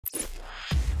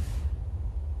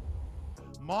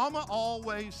Mama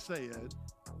always said,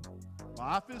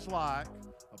 life is like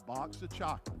a box of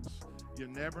chocolates. You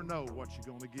never know what you're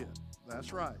going to get.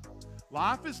 That's right.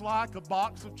 Life is like a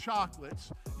box of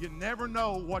chocolates. You never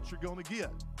know what you're going to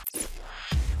get.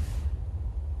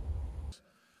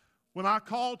 When I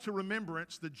call to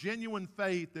remembrance the genuine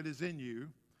faith that is in you,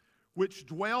 which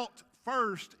dwelt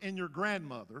first in your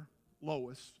grandmother,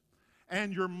 Lois,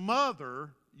 and your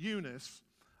mother, Eunice,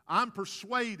 I'm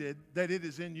persuaded that it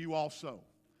is in you also.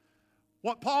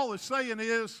 What Paul is saying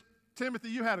is, Timothy,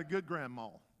 you had a good grandma.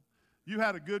 You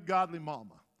had a good godly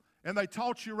mama. And they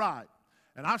taught you right.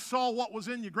 And I saw what was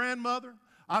in your grandmother.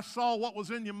 I saw what was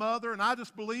in your mother. And I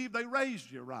just believe they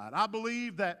raised you right. I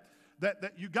believe that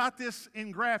you got this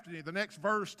engrafted in you. The next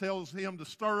verse tells him to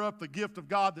stir up the gift of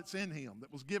God that's in him,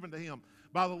 that was given to him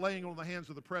by the laying on the hands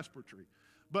of the presbytery.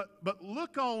 But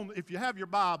look on, if you have your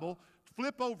Bible,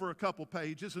 flip over a couple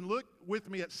pages and look with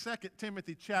me at 2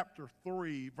 Timothy chapter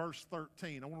 3, verse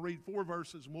 13. I want to read 4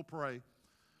 verses and we'll pray.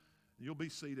 You'll be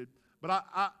seated. But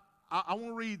I want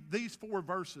to read these 4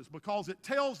 verses because it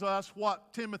tells us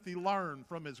what Timothy learned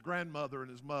from his grandmother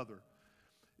and his mother.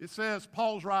 It says,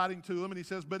 Paul's writing to him, and he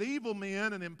says, but evil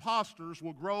men and impostors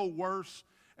will grow worse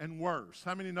and worse.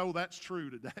 How many know that's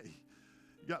true today?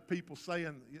 You got people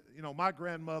saying, you know, my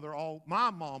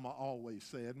mama always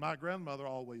said, my grandmother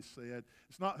always said,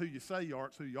 it's not who you say you are,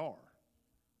 it's who you are.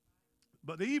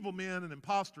 But evil men and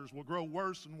impostors will grow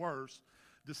worse and worse,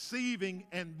 deceiving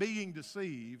and being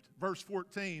deceived. Verse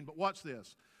 14, but watch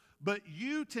this. But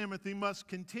you, Timothy, must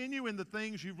continue in the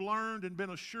things you've learned and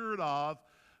been assured of,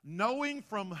 knowing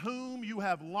from whom you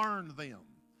have learned them.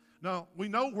 Now, we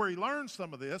know where he learned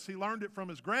some of this. He learned it from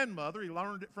his grandmother. He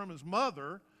learned it from his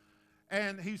mother.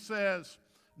 And he says,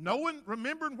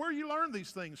 remembering where you learned these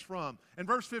things from. And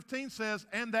verse 15 says,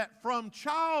 and that from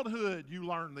childhood you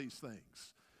learned these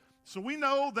things. So we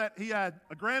know that he had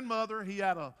a grandmother, he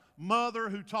had a mother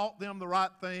who taught them the right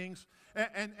things.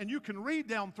 And you can read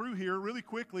down through here really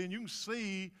quickly and you can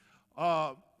see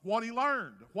what he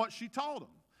learned, what she taught him.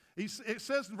 It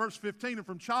says in verse 15, and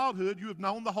from childhood you have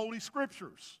known the Holy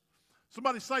Scriptures.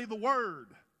 Somebody say the Word.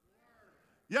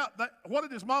 Yeah, what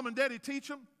did his mom and daddy teach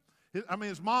him?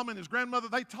 His mom and his grandmother,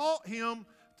 they taught him,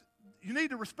 you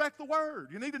need to respect the Word.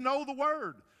 You need to know the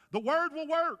Word. The Word will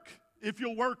work if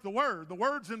you'll work the Word. The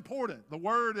Word's important. The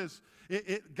Word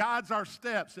it guides our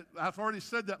steps. I've already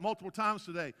said that multiple times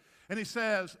today. And he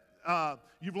says,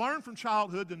 you've learned from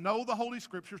childhood to know the Holy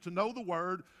Scriptures, to know the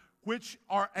Word, which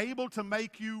are able to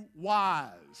make you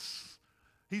wise.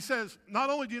 He says, not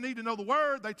only do you need to know the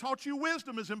Word, they taught you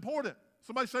wisdom is important.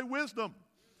 Somebody say wisdom.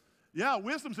 Yeah,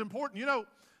 wisdom's important. You know,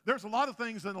 there's a lot of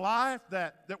things in life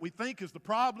that we think is the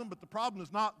problem, but the problem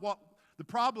is not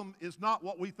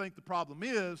what we think the problem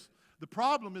is. The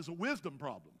problem is a wisdom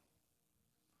problem.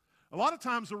 A lot of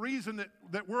times the reason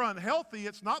that we're unhealthy,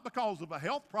 it's not because of a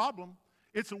health problem,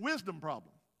 it's a wisdom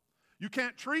problem. You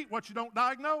can't treat what you don't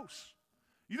diagnose.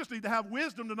 You just need to have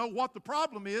wisdom to know what the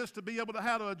problem is to be able to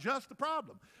how to adjust the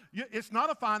problem. It's not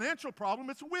a financial problem,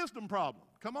 it's a wisdom problem.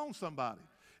 Come on, somebody.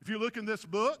 If you look in this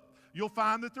book, you'll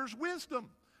find that there's wisdom.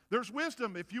 There's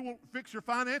wisdom. If you want to fix your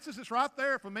finances, it's right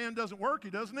there. If a man doesn't work, he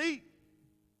doesn't eat.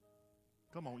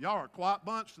 Come on, y'all are a quiet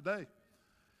bunch today.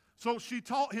 So she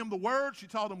taught him the Word, she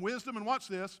taught him wisdom, and watch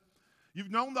this.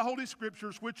 You've known the Holy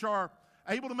Scriptures, which are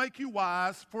able to make you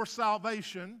wise for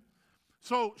salvation.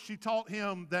 So she taught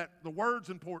him that the Word's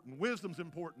important, wisdom's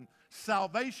important,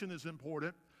 salvation is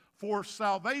important, for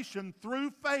salvation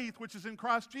through faith, which is in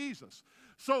Christ Jesus.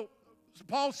 So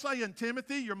Paul's saying,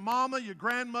 Timothy, your mama, your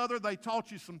grandmother, they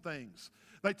taught you some things.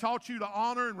 They taught you to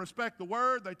honor and respect the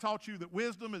Word. They taught you that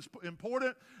wisdom is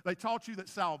important. They taught you that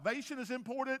salvation is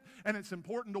important, and it's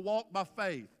important to walk by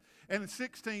faith. And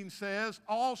 16 says,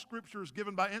 all Scripture is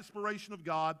given by inspiration of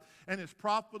God and is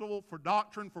profitable for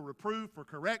doctrine, for reproof, for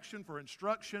correction, for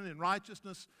instruction in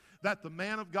righteousness, that the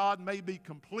man of God may be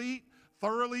complete,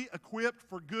 thoroughly equipped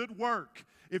for good work.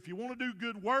 If you want to do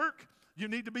good work, you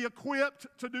need to be equipped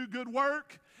to do good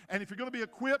work. And if you're going to be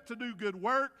equipped to do good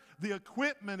work, the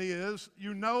equipment is,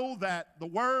 you know that the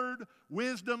Word,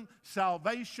 wisdom,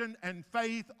 salvation, and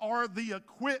faith are the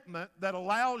equipment that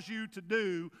allows you to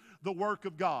do the work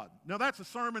of God. Now that's a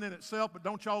sermon in itself, but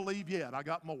don't y'all leave yet. I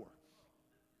got more.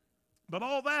 But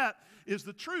all that is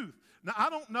the truth. Now,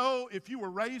 I don't know if you were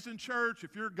raised in church,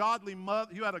 if you're a godly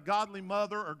mother, you had a godly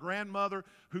mother or grandmother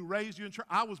who raised you in church.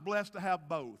 I was blessed to have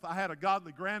both. I had a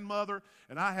godly grandmother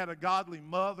and I had a godly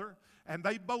mother, and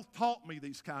they both taught me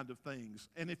these kind of things.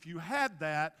 And if you had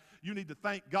that, you need to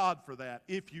thank God for that.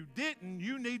 If you didn't,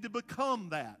 you need to become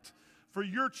that. for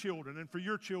your children and for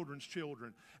your children's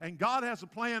children. And God has a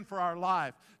plan for our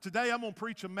life. Today I'm going to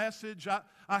preach a message.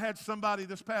 I had somebody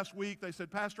this past week, they said,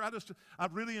 Pastor,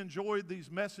 I've really enjoyed these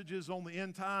messages on the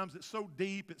end times. It's so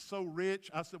deep, it's so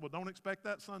rich. I said, well, don't expect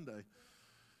that Sunday.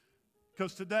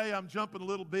 Because today I'm jumping a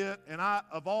little bit, and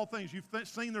of all things, you've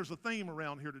seen there's a theme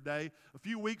around here today. A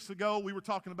few weeks ago, we were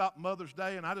talking about Mother's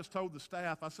Day, and I just told the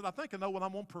staff, I said, I think I know what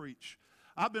I'm going to preach.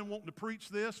 I've been wanting to preach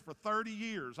this for 30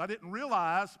 years. I didn't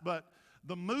realize, but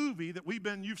the movie that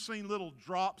you've seen little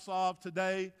drops of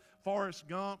today, Forrest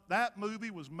Gump, that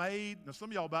movie was made, now some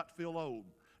of y'all about to feel old,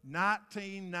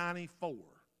 1994.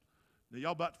 Now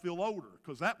y'all about to feel older,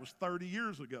 because that was 30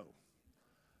 years ago.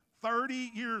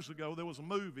 30 years ago, there was a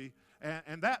movie,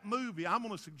 and that movie, I'm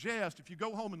going to suggest, if you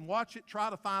go home and watch it, try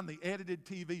to find the edited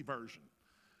TV version.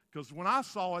 Because when I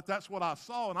saw it, that's what I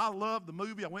saw, and I loved the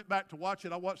movie. I went back to watch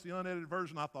it. I watched the unedited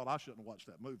version. I thought I shouldn't have watched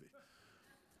that movie.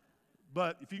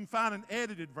 But if you can find an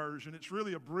edited version, it's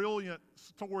really a brilliant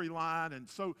storyline. And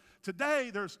so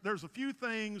today, there's a few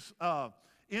things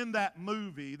in that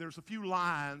movie. There's a few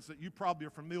lines that you probably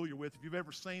are familiar with if you've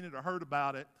ever seen it or heard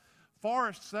about it.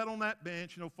 Forrest sat on that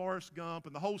bench, Forrest Gump,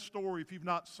 and the whole story, if you've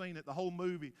not seen it, the whole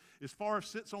movie, is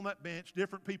Forrest sits on that bench,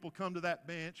 different people come to that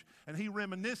bench, and he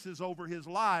reminisces over his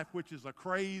life, which is a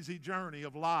crazy journey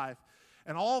of life.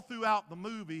 And all throughout the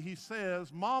movie, he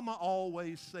says, Mama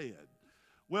always said.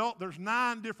 Well, there's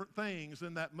 9 different things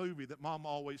in that movie that Mama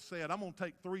always said. I'm going to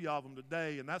take 3 of them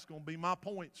today, and that's going to be my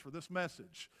points for this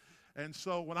message. And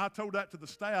so when I told that to the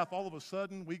staff, all of a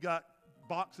sudden, we got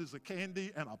boxes of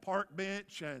candy and a park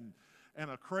bench and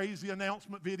a crazy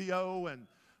announcement video. And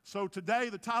so today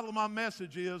the title of my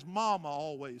message is Mama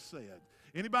Always Said.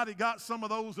 Anybody got some of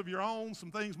those of your own, some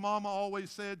things Mama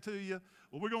always said to you?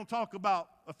 Well, we're going to talk about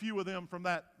a few of them from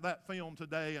that film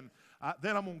today, and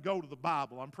then I'm going to go to the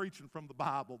Bible. I'm preaching from the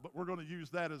Bible, but we're going to use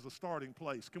that as a starting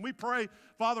place. Can we pray?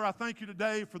 Father, I thank you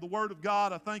today for the Word of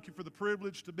God. I thank you for the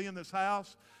privilege to be in this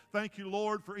house. Thank you,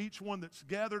 Lord, for each one that's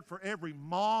gathered, for every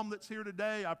mom that's here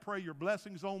today. I pray your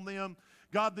blessings on them.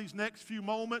 God, these next few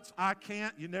moments, I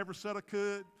can't. You never said I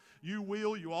could. You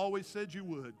will. You always said you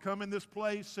would. Come in this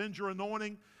place, send your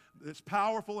anointing that's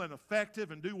powerful and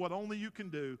effective, and do what only you can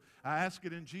do. I ask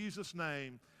it in Jesus'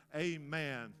 name.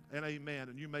 Amen and amen.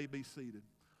 And you may be seated.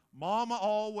 Mama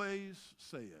always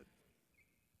said.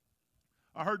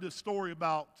 I heard this story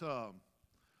about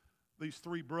these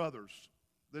 3 brothers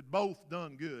that both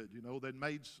done good.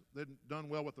 They'd done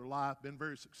well with their life, been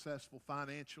very successful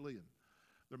financially, and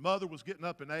their mother was getting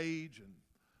up in age, and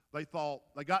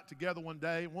they got together one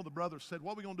day, and one of the brothers said,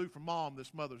 what are we going to do for Mom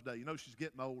this Mother's Day? She's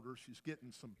getting older. She's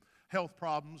getting some health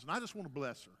problems, and I just want to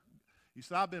bless her. He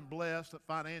said, I've been blessed,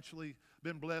 financially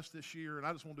been blessed this year, and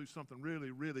I just want to do something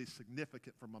really, really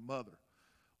significant for my mother.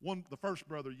 The first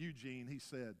brother, Eugene, he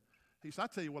said, I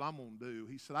tell you what I'm going to do.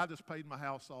 He said, I just paid my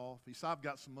house off. He said, I've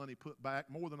got some money put back,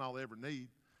 more than I'll ever need.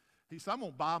 He said, I'm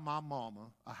going to buy my mama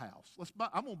a house.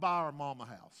 I'm going to buy our mom a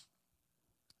house.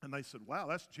 And they said, wow,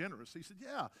 that's generous. He said,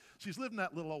 yeah, she's living in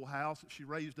that little old house that she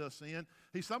raised us in.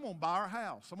 He said, I'm going to buy her a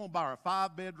house. I'm going to buy her a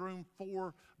 5-bedroom,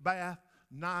 4-bath,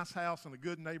 nice house in a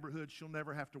good neighborhood. She'll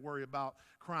never have to worry about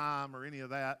crime or any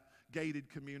of that. Gated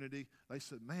community. They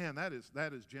said, man, that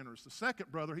is generous. The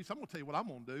second brother, he said, I'm going to tell you what I'm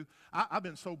going to do. I've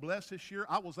been so blessed this year,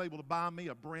 I was able to buy me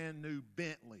a brand new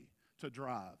Bentley to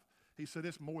drive. He said,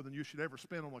 it's more than you should ever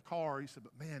spend on a car. He said,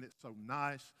 but man, it's so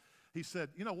nice. He said,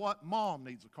 you know what? Mom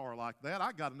needs a car like that.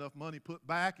 I got enough money put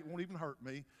back. It won't even hurt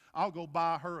me. I'll go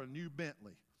buy her a new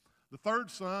Bentley. The third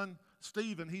son,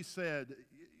 Stephen, he said,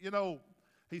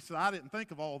 I didn't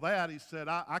think of all that. He said,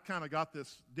 I kind of got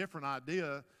this different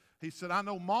idea. He said, I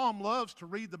know Mom loves to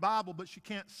read the Bible, but she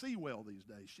can't see well these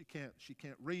days. She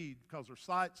can't read because her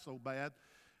sight's so bad.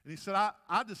 And he said,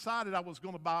 I decided I was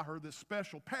going to buy her this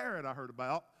special parrot I heard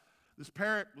about. This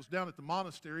parrot was down at the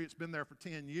monastery. It's been there for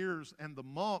 10 years, and the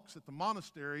monks at the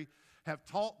monastery have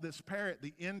taught this parrot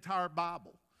the entire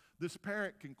Bible. This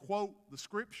parrot can quote the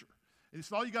Scripture. And he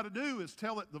said, all you got to do is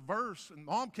tell it the verse, and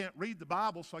Mom can't read the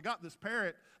Bible, so I got this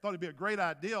parrot. Thought it'd be a great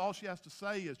idea. All she has to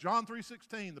say is John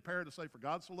 3:16. The parrot will say, for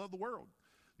God so loved the world.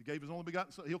 He gave his only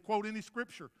begotten son. He'll quote any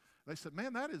Scripture. They said,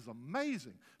 man, that is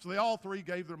amazing. So they all 3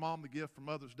 gave their mom the gift for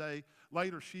Mother's Day.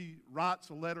 Later, she writes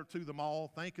a letter to them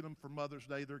all, thanking them for Mother's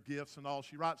Day, their gifts and all.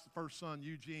 She writes the first son,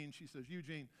 Eugene. She says,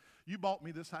 Eugene, you bought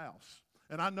me this house,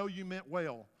 and I know you meant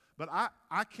well, but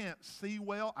I can't see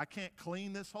well. I can't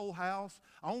clean this whole house.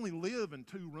 I only live in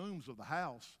 2 rooms of the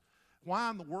house.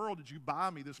 Why in the world did you buy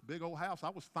me this big old house?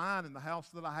 I was fine in the house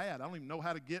that I had. I don't even know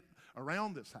how to get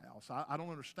around this house. I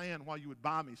don't understand why you would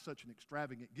buy me such an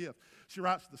extravagant gift. She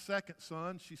writes to the second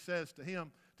son. She says to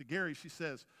him, to Gary, she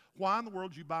says, why in the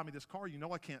world did you buy me this car? You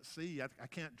know I can't see. I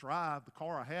can't drive. The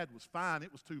car I had was fine.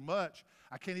 It was too much.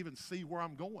 I can't even see where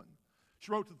I'm going.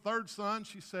 She wrote to the third son.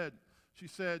 She said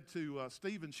to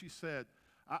Stephen, she said,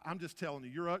 I'm just telling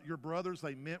you, your brothers,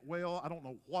 they meant well. I don't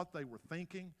know what they were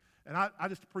thinking. And I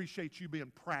just appreciate you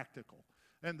being practical.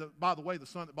 And by the way, the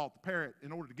son that bought the parrot,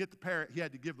 in order to get the parrot, he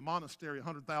had to give the monastery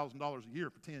 $100,000 a year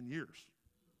for 10 years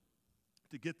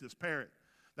to get this parrot.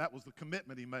 That was the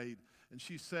commitment he made. And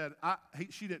she said,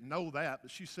 she didn't know that,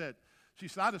 but she said,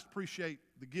 I just appreciate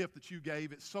the gift that you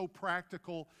gave. It's so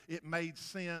practical. It made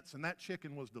sense, and that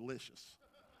chicken was delicious.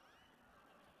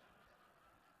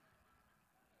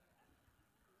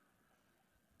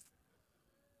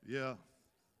 Yeah.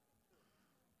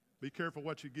 Be careful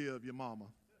what you give your mama.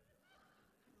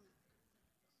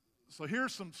 So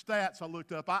here's some stats I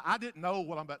looked up. I didn't know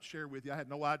what I'm about to share with you. I had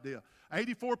no idea.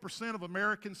 84% of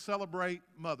Americans celebrate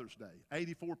Mother's Day.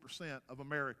 84% of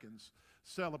Americans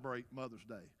celebrate Mother's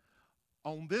Day.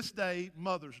 On this day,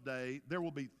 Mother's Day, there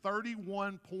will be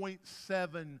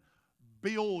 $31.7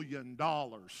 billion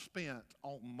spent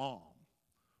on mom.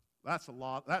 That's a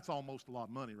lot. That's almost a lot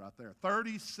of money right there.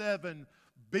 $37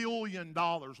 billion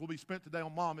will be spent today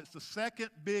on mom. It's the second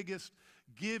biggest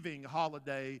giving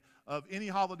holiday of any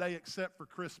holiday except for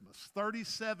Christmas.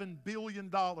 $37 billion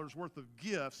worth of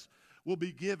gifts will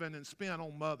be given and spent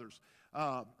on mothers.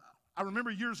 I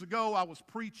remember years ago I was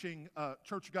preaching a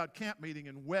Church of God camp meeting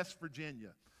in West Virginia.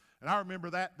 And I remember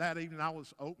that evening I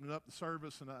was opening up the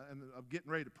service and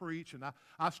getting ready to preach. And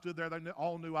I stood there. They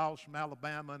all knew I was from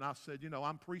Alabama. And I said,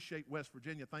 I appreciate West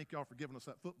Virginia. Thank y'all for giving us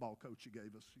that football coach you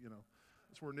gave us.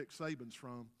 That's where Nick Saban's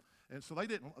from. And so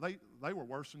they were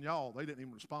worse than y'all. They didn't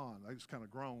even respond. They just kind of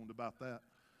groaned about that.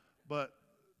 But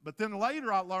then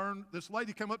later I learned, this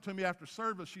lady came up to me after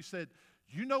service. She said,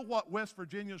 you know what West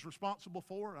Virginia is responsible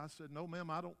for? I said, no,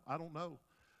 ma'am, I don't know.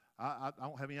 I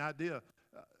don't have any idea.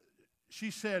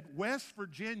 She said, West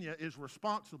Virginia is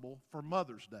responsible for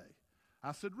Mother's Day.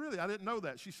 I said, really? I didn't know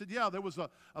that. She said, yeah, there was a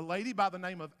lady by the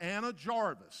name of Anna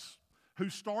Jarvis who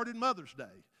started Mother's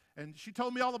Day. And she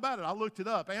told me all about it. I looked it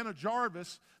up. Anna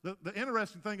Jarvis, the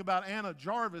interesting thing about Anna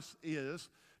Jarvis is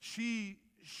she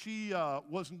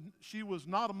was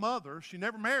not a mother. She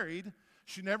never married.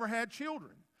 She never had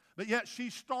children. But yet she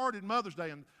started Mother's Day.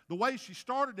 And the way she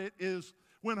started it is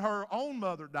when her own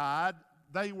mother died,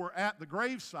 they were at the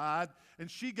graveside,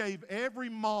 and she gave every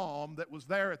mom that was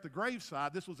there at the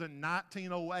graveside, this was in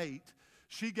 1908,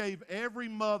 she gave every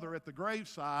mother at the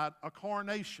graveside a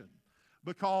carnation,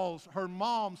 because her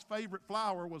mom's favorite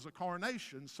flower was a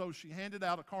carnation, so she handed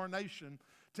out a carnation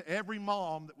to every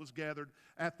mom that was gathered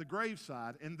at the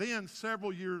graveside. And then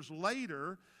several years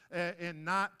later, in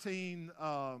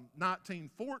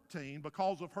 1914,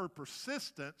 because of her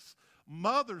persistence,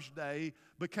 Mother's Day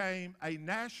became a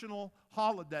national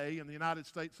holiday in the United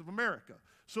States of America.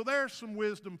 So there's some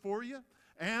wisdom for you.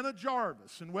 Anna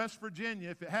Jarvis in West Virginia,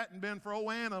 if it hadn't been for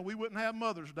old Anna, we wouldn't have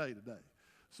Mother's Day today.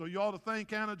 So you ought to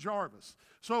thank Anna Jarvis.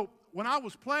 So when I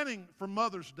was planning for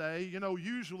Mother's Day,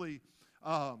 usually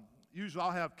I'll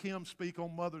have Kim speak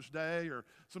on Mother's Day, or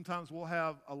sometimes we'll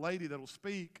have a lady that will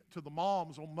speak to the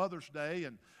moms on Mother's Day.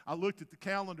 And I looked at the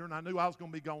calendar, and I knew I was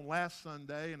going to be gone last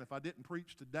Sunday. And if I didn't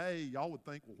preach today, y'all would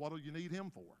think, well, what do you need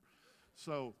him for?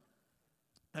 So,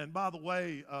 and by the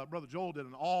way, Brother Joel did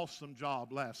an awesome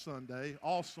job last Sunday.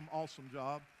 Awesome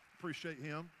job. Appreciate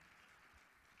him.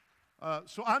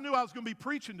 So I knew I was going to be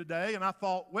preaching today, and I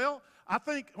thought, well, I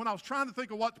think when I was trying to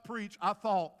think of what to preach, I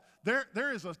thought,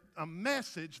 there is a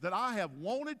message that I have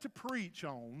wanted to preach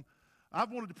on. I've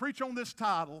wanted to preach on this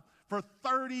title for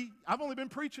I've only been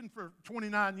preaching for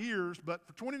 29 years, but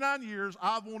for 29 years,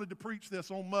 I've wanted to preach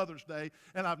this on Mother's Day,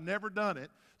 and I've never done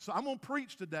it. So I'm going to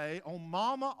preach today on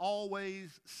Mama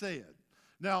Always Said.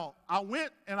 Now, I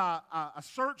went and I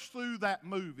searched through that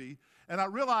movie, and I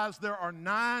realized there are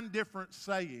 9 different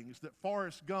sayings that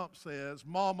Forrest Gump says,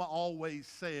 Mama always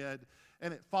said,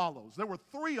 and it follows. There were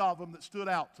 3 of them that stood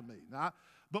out to me.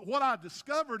 But what I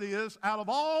discovered is, out of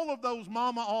all of those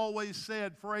Mama always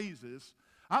said phrases,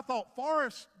 I thought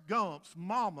Forrest Gump's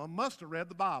mama must have read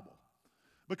the Bible.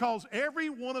 Because every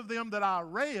one of them that I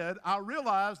read, I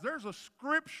realized there's a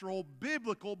scriptural,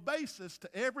 biblical basis to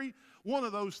every one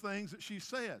of those things that she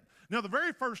said. Now, the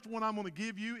very first one I'm going to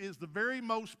give you is the very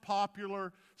most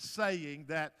popular saying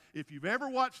that if you've ever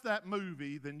watched that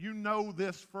movie, then you know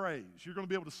this phrase. You're going to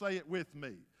be able to say it with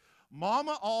me.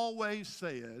 Mama always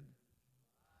said,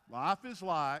 life is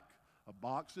like a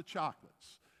box of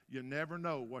chocolates. You never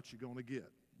know what you're going to get.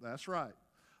 That's right.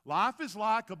 Life is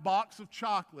like a box of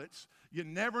chocolates. You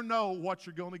never know what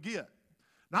you're going to get.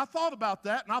 And I thought about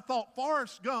that, and I thought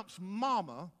Forrest Gump's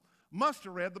mama must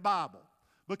have read the Bible.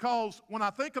 Because when I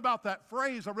think about that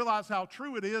phrase, I realize how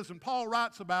true it is, and Paul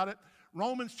writes about it.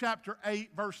 Romans chapter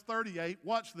 8, verse 38,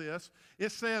 watch this.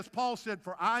 It says, Paul said,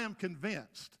 "For I am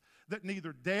convinced that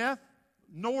neither death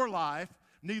nor life,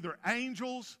 neither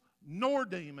angels nor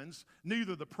demons,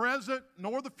 neither the present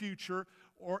nor the future,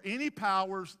 or any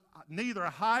powers, neither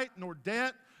height nor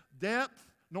depth,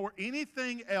 nor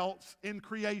anything else in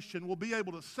creation will be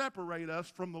able to separate us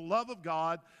from the love of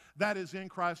God that is in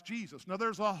Christ Jesus." Now,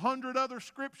 there's 100 other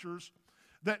scriptures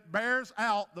that bears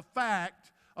out the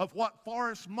fact of what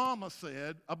Forrest's mama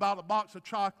said about a box of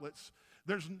chocolates.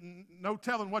 There's no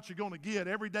telling what you're going to get.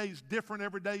 Every day is different.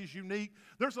 Every day is unique.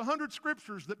 There's 100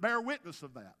 scriptures that bear witness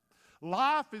of that.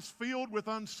 Life is filled with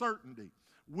uncertainty.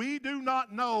 We do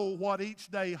not know what each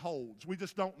day holds. We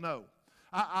just don't know.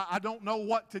 I don't know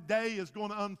what today is going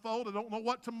to unfold. I don't know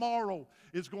what tomorrow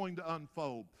is going to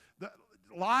unfold.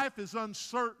 Life is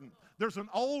uncertain. There's an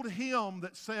old hymn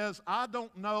that says, "I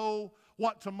don't know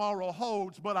what tomorrow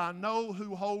holds, but I know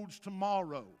who holds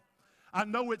tomorrow. I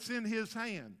know it's in His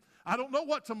hand." I don't know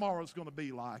what tomorrow's going to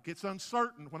be like. It's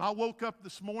uncertain. When I woke up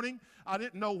this morning, I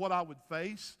didn't know what I would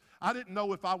face. I didn't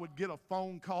know if I would get a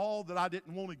phone call that I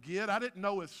didn't want to get. I didn't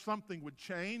know if something would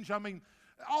change. I mean,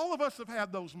 all of us have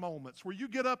had those moments where you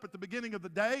get up at the beginning of the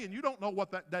day and you don't know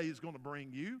what that day is going to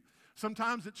bring you.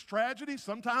 Sometimes it's tragedy.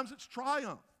 Sometimes it's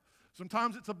triumph.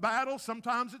 Sometimes it's a battle.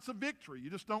 Sometimes it's a victory. You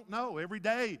just don't know. Every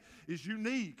day is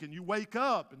unique, and you wake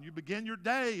up and you begin your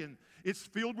day and it's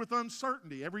filled with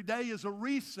uncertainty. Every day is a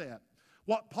reset.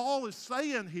 What Paul is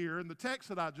saying here in the text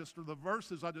that or the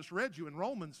verses I just read you in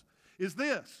Romans is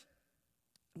this.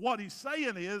 What he's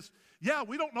saying is, yeah,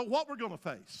 we don't know what we're going to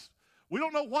face. We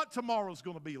don't know what tomorrow's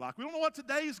going to be like. We don't know what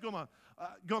today's going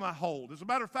to hold. As a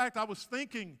matter of fact, I was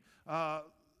thinking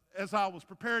as I was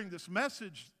preparing this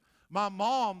message, my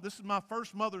mom, this is my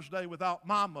first Mother's Day without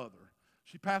my mother.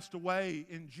 She passed away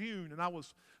in June, and I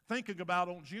was thinking about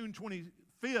on June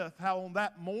 25th, how on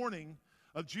that morning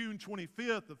of June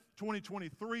 25th of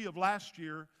 2023 of last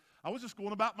year, I was just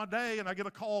going about my day, and I get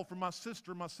a call from my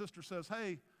sister. My sister says,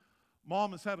 "Hey,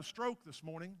 Mom has had a stroke this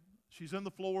morning. She's in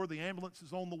the floor. The ambulance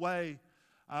is on the way.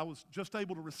 I was just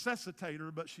able to resuscitate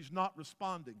her, but she's not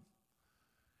responding."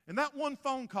 And that one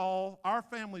phone call, our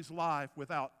family's life,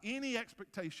 without any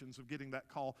expectations of getting that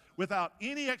call, without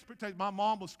any expectation. My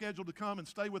mom was scheduled to come and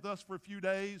stay with us for a few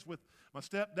days with my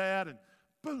stepdad, and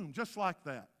boom, just like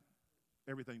that,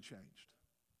 everything changed.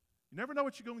 You never know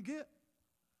what you're going to get.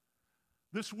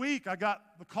 This week, I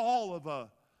got the call of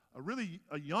a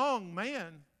young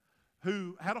man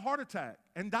who had a heart attack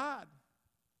and died.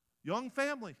 Young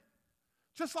family.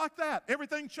 Just like that,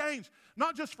 everything changed.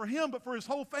 Not just for him, but for his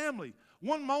whole family.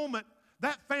 One moment,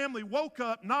 that family woke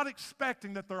up not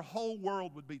expecting that their whole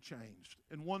world would be changed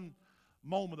in one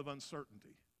moment of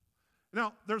uncertainty.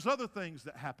 Now, there's other things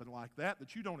that happen like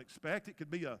that you don't expect. It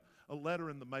could be a letter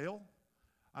in the mail.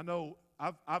 I know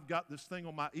I've got this thing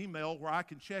on my email where I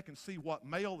can check and see what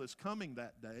mail is coming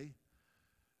that day.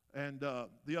 And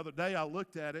the other day I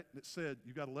looked at it and it said,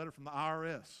 "You got a letter from the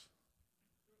IRS."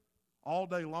 All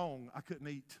day long, I couldn't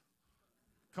eat.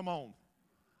 Come on.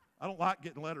 I don't like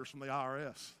getting letters from the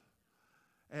IRS.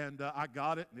 And I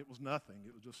got it, and it was nothing.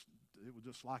 It was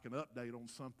just like an update on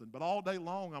something. But all day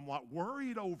long, I'm like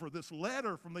worried over this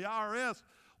letter from the IRS.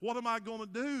 What am I going to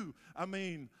do? I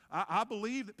mean, I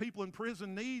believe that people in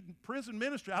prison need prison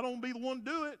ministry. I don't want to be the one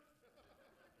to do it.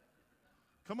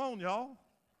 Come on, y'all.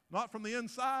 Not from the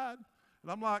inside.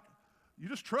 And I'm like, you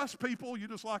just trust people. You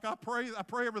just like, I pray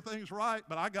everything's right,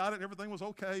 but I got it. Everything was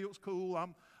okay. It was cool.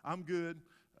 I'm good.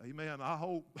 Amen. I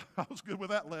hope I was good with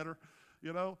that letter,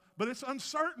 you know. But it's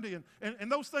uncertainty,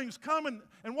 and those things come,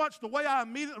 and watch the way I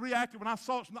immediately reacted when I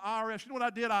saw it from the IRS. You know what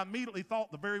I did? I immediately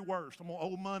thought the very worst. I'm going to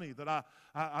owe money that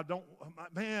I don't,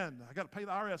 man, I got to pay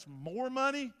the IRS more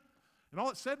money. And all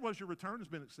it said was your return has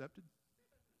been accepted.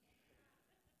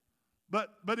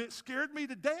 But it scared me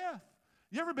to death.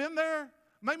 You ever been there?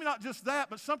 Maybe not just that,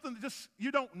 but something that just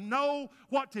you don't know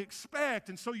what to expect,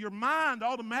 and so your mind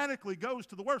automatically goes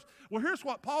to the worst. Well, here's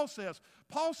what Paul says.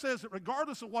 Paul says that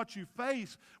regardless of what you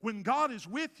face, when God is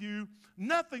with you,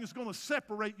 nothing is going to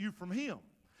separate you from Him.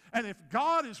 And if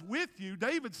God is with you,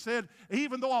 David said,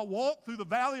 even though I walk through the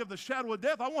valley of the shadow of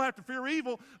death, I won't have to fear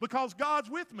evil because God's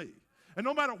with me. And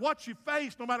no matter what you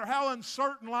face, no matter how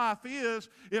uncertain life is,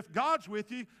 if God's with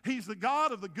you, He's the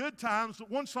God of the good times.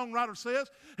 One songwriter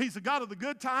says, He's the God of the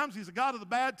good times, He's the God of the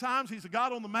bad times, He's the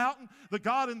God on the mountain, the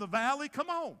God in the valley. Come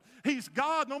on. He's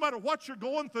God. No matter what you're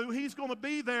going through, He's going to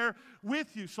be there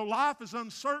with you. So life is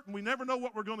uncertain. We never know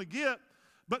what we're going to get.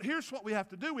 But here's what we have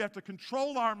to do. We have to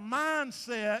control our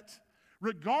mindset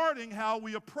regarding how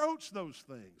we approach those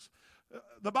things.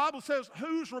 The Bible says,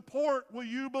 whose report will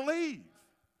you believe?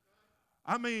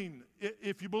 I mean,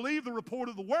 if you believe the report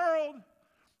of the world,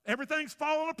 everything's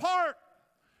falling apart.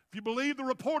 If you believe the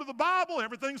report of the Bible,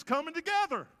 everything's coming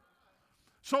together.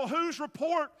 So whose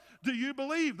report do you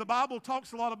believe? The Bible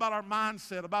talks a lot about our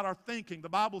mindset, about our thinking. The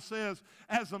Bible says,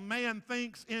 as a man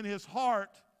thinks in his heart,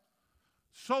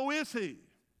 so is he.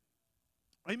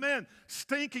 Amen.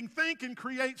 Stinking thinking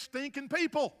creates stinking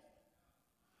people.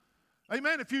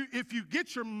 Amen. If you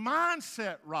get your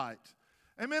mindset right,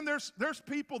 amen, there's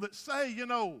people that say,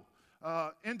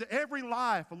 into every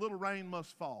life a little rain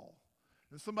must fall.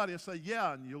 And somebody will say,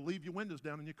 yeah, and you'll leave your windows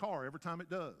down in your car every time it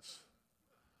does.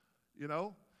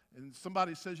 And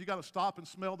somebody says you got to stop and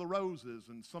smell the roses,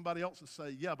 and somebody else will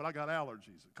say, yeah, but I got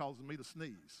allergies. It causes me to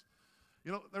sneeze.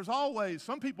 There's always,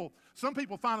 some people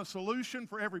find a solution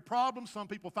for every problem. Some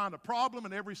people find a problem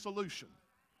in every solution.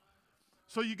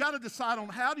 So you got to decide on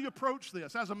how do you approach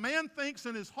this. As a man thinks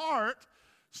in his heart,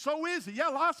 so is he. Yeah,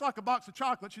 life's like a box of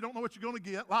chocolates. You don't know what you're going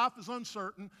to get. Life is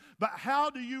uncertain. But how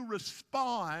do you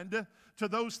respond to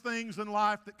those things in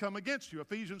life that come against you?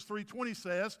 Ephesians 3:20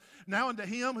 says, now unto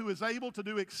him who is able to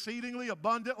do exceedingly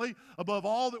abundantly above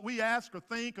all that we ask or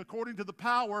think according to the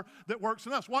power that works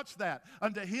in us. What's that?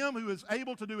 Unto him who is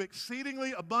able to do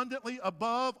exceedingly abundantly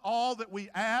above all that we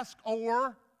ask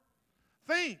or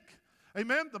think.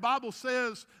 Amen. The Bible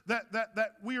says that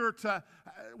we are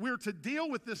to deal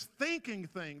with this thinking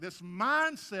thing, this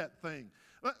mindset thing.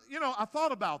 I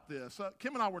thought about this.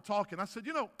 Kim and I were talking. I said,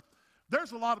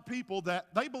 there's a lot of people that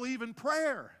they believe in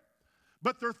prayer,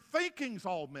 but their thinking's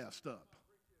all messed up.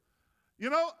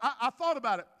 I thought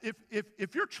about it.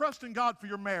 If you're trusting God for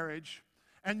your marriage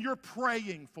and you're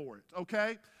praying for it,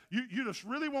 okay, you just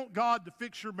really want God to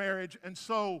fix your marriage, and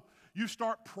so you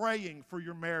start praying for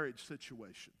your marriage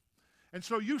situation. And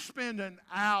so you spend an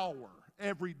hour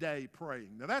every day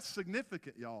praying. Now that's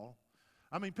significant, y'all.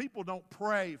 I mean, people don't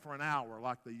pray for an hour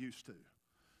like they used to.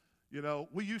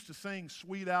 We used to sing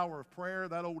Sweet Hour of Prayer,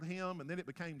 that old hymn, and then it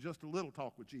became Just a Little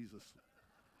Talk with Jesus.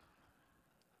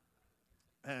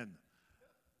 And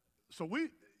so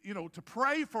to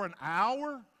pray for an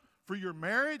hour for your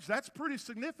marriage, that's pretty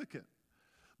significant.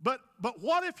 But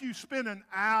what if you spend an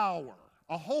hour,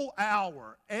 a whole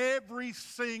hour, every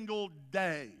single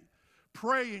day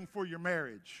praying for your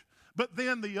marriage, but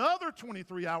then the other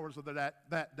 23 hours of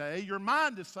that day, your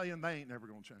mind is saying they ain't never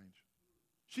going to change.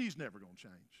 She's never going to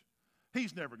change.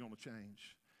 He's never going to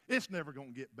change. It's never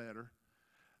going to get better.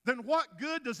 Then what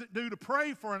good does it do to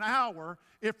pray for an hour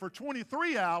if for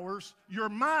 23 hours your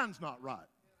mind's not right?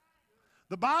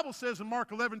 The Bible says in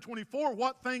Mark 11:24,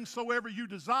 what things soever you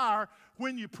desire,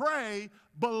 when you pray,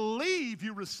 believe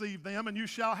you receive them and you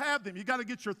shall have them. You got to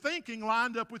get your thinking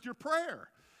lined up with your prayer.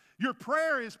 Your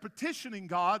prayer is petitioning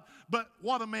God, but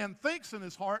what a man thinks in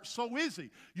his heart, so is he.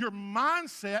 Your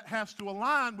mindset has to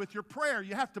align with your prayer.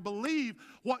 You have to believe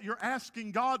what you're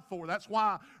asking God for. That's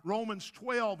why Romans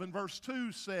 12 and verse 2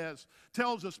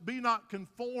 tells us, be not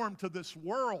conformed to this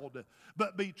world,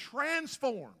 but be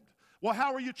transformed. Well,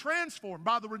 how are you transformed?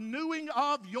 By the renewing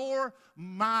of your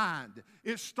mind.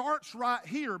 It starts right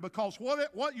here, because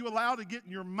what you allow to get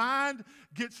in your mind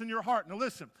gets in your heart. Now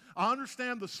listen, I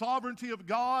understand the sovereignty of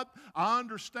God. I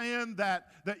understand that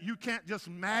you can't just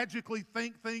magically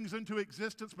think things into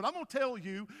existence. But I'm going to tell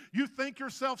you, you think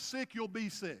yourself sick, you'll be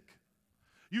sick.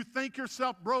 You think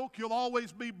yourself broke, you'll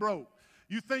always be broke.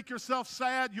 You think yourself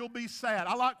sad, you'll be sad.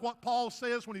 I like what Paul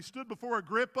says when he stood before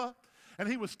Agrippa and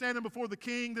he was standing before the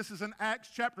king. This is in Acts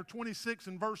chapter 26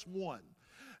 and verse 1.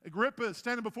 Agrippa is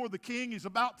standing before the king. He's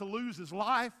about to lose his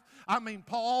life. I mean,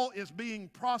 Paul is being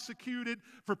prosecuted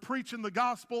for preaching the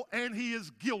gospel, and he is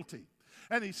guilty.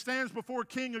 And he stands before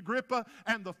King Agrippa,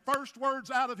 and the first words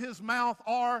out of his mouth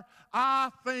are, I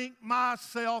think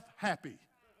myself happy.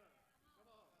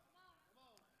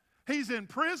 He's in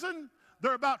prison.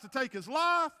 They're about to take his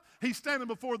life. He's standing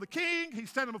before the king.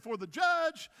 He's standing before the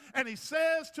judge. And he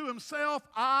says to himself,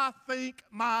 I think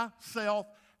myself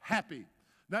happy.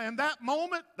 Now, in that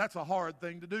moment, that's a hard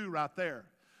thing to do right there.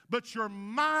 But your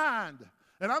mind,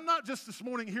 and I'm not just this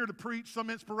morning here to preach some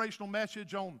inspirational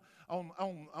message on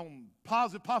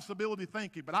positive possibility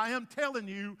thinking, but I am telling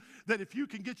you that if you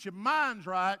can get your mind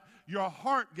right, your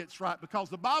heart gets right. Because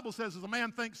the Bible says as a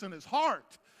man thinks in his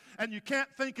heart, and you can't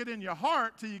think it in your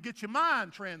heart till you get your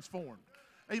mind transformed.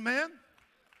 Amen?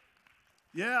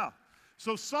 Yeah.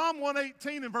 So Psalm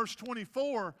 118 and verse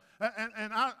 24, and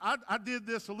I did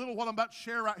this a little, what I'm about to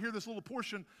share right here, this little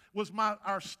portion was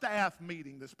our staff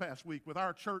meeting this past week with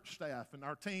our church staff and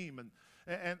our team,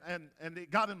 and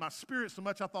it got in my spirit so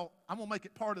much I thought, I'm going to make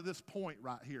it part of this point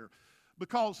right here.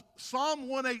 Because Psalm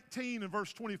 118 and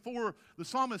verse 24, the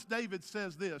psalmist David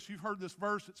says this. You've heard this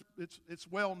verse. It's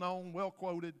well known, well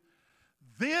quoted.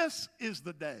 This is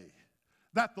the day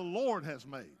that the Lord has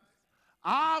made.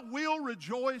 I will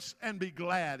rejoice and be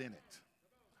glad in it.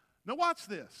 Now watch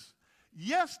this.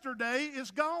 Yesterday is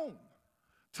gone.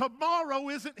 Tomorrow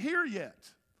isn't here yet.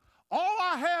 All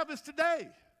I have is today.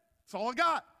 That's all I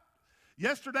got.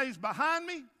 Yesterday's behind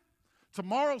me.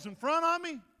 Tomorrow's in front of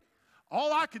me.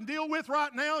 All I can deal with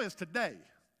right now is today.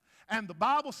 And the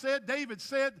Bible said, David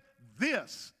said,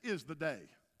 this is the day.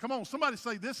 Come on, somebody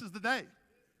say, this is the day.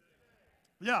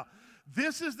 Yeah,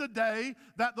 this is the day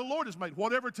that the Lord has made.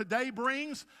 Whatever today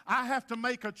brings, I have to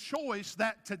make a choice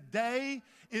that today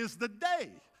is the day.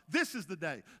 This is the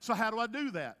day. So how do I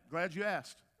do that? Glad you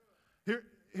asked.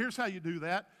 Here's how you do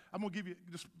that. I'm going to give you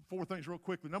just 4 things real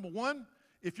quickly. Number 1,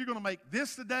 if you're going to make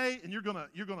this the day and you're going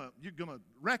to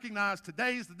recognize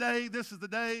today's the day, this is the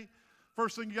day,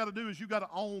 first thing you got to do is you got to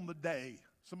own the day.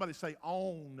 Somebody say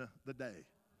own the day.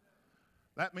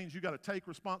 That means you got to take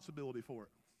responsibility for it.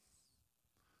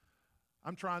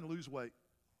 I'm trying to lose weight.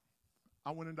 I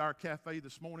went into our cafe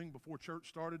this morning before church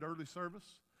started, early service.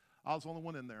 I was the only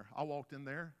one in there. I walked in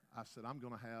there. I said, I'm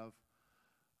going to have,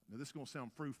 now this is going to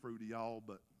sound frou-frou to y'all,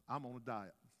 but I'm on a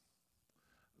diet.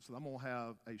 So I'm going to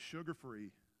have a sugar-free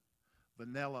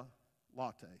vanilla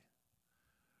latte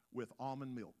with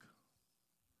almond milk.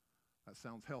 That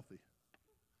sounds healthy.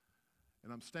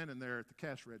 And I'm standing there at the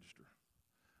cash register.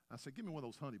 I said, give me one of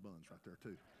those honey buns right there,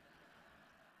 too.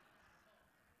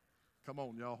 Come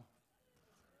on, y'all.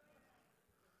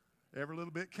 Every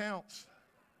little bit counts.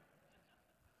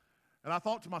 And I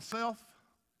thought to myself,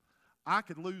 I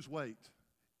could lose weight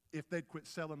if they'd quit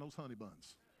selling those honey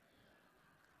buns.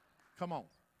 Come on.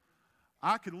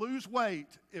 I could lose weight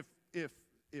if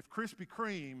Krispy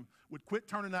Kreme would quit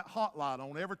turning that hot light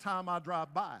on every time I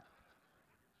drive by it.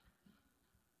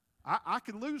 I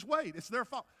could lose weight. It's their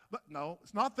fault. But no,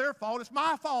 it's not their fault. It's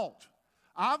my fault.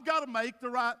 I've got to make the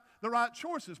right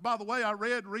choices. By the way, I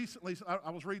read recently,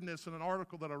 I was reading this in an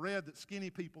article that I read, that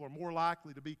skinny people are more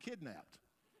likely to be kidnapped.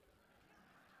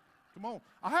 Come on.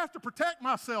 I have to protect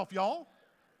myself, y'all.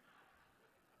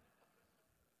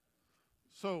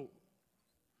 So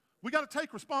we got to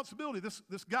take responsibility.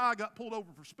 This guy got pulled over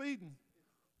for speeding.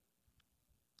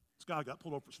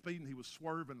 He was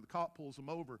swerving. The cop pulls him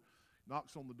over,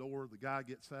 knocks on the door. The guy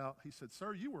gets out. He said,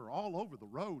 sir, you were all over the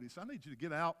road. He said, I need you to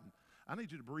get out, and I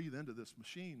need you to breathe into this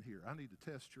machine here. I need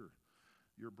to test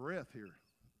your breath here,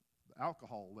 the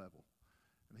alcohol level.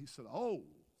 And he said, oh.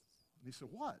 And he said,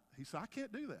 what? He said, I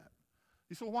can't do that.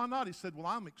 He said, well, why not? He said, well,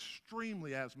 I'm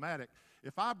extremely asthmatic.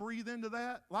 If I breathe into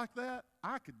that like that,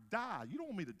 I could die. You don't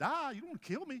want me to die. You don't want to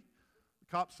kill me. The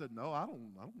cop said, no, I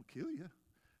don't want to kill you.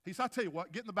 He said, I tell you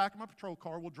what, get in the back of my patrol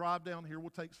car. We'll drive down here. We'll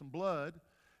take some blood,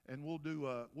 and we'll do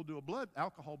a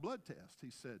alcohol blood test. He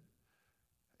said,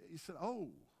 oh.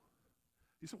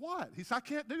 He said, what? He said, I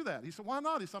can't do that. He said, why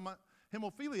not? He said, I'm a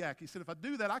hemophiliac. He said, if I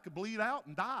do that, I could bleed out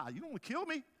and die. You don't want to kill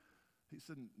me? He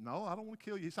said, no, I don't want to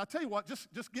kill you. He said, I tell you what,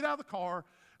 just get out of the car,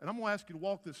 and I'm going to ask you to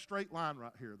walk this straight line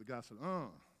right here. The guy said,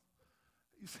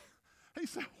 He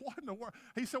said, what in the world?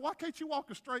 He said, why can't you walk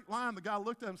a straight line? The guy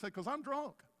looked at him and said, because I'm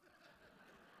drunk.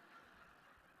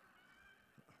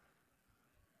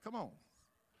 Come on.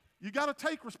 You got to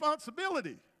take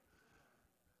responsibility.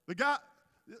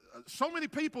 So many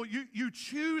people, you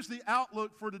choose the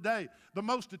outlook for today. The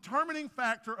most determining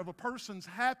factor of a person's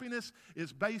happiness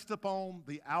is based upon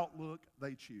the outlook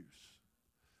they choose.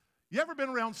 You ever been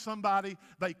around somebody,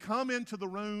 they come into the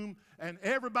room, and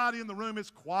everybody in the room is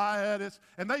quiet,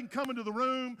 and they can come into the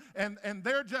room, and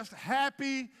they're just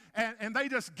happy, and they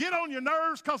just get on your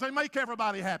nerves because they make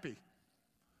everybody happy.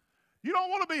 You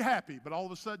don't want to be happy, but all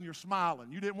of a sudden you're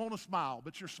smiling. You didn't want to smile,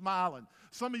 but you're smiling.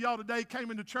 Some of y'all today came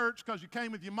into church because you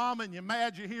came with your mama and you're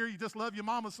mad you're here. You just love your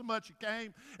mama so much you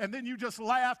came. And then you just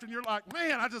laughed and you're like,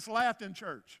 man, I just laughed in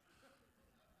church.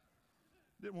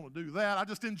 Didn't want to do that. I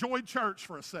just enjoyed church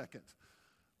for a second.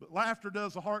 But laughter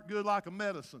does the heart good like a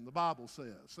medicine, the Bible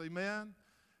says. Amen?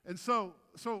 And so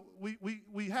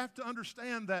we have to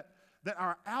understand that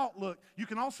our outlook, you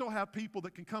can also have people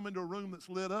that can come into a room that's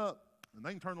lit up, and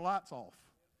they can turn the lights off.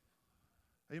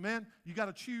 Amen? You got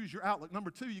to choose your outlook. Number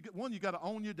 2, you got to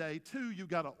own your day. 2, you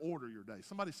got to order your day.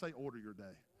 Somebody say order your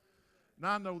day.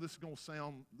 Now I know this is going to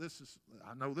sound,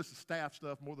 I know this is staff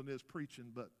stuff more than it is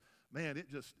preaching, but man,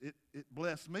 it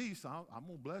blessed me, so I'm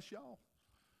going to bless y'all.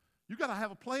 You got to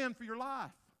have a plan for your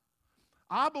life.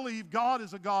 I believe God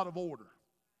is a God of order.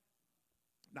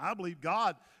 Now, I believe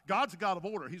God's a God of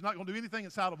order. He's not going to do anything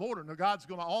that's out of order. No, God's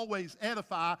going to always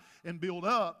edify and build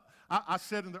up. I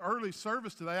said in the early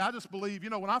service today, I just believe,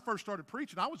 when I first started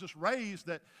preaching, I was just raised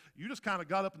that you just kind of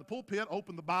got up in the pulpit,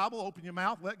 open the Bible, open your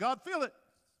mouth, let God fill it.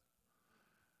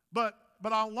 But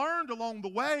I learned along the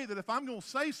way that if I'm going to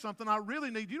say something, I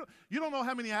really need you. You don't know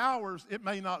how many hours, it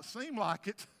may not seem like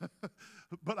it,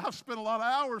 but I've spent a lot of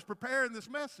hours preparing this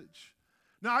message.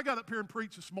 Now, I got up here and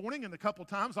preached this morning, and a couple of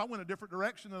times I went a different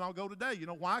direction than I'll go today. You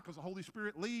know why? Because the Holy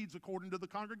Spirit leads according to the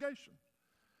congregation.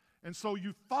 And so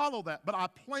you follow that. But I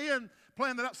planned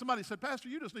that out. Somebody said, Pastor,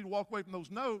 you just need to walk away from those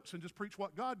notes and just preach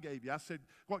what God gave you. I said,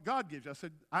 what God gives you? I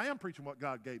said, I am preaching what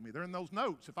God gave me. They're in those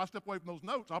notes. If I step away from those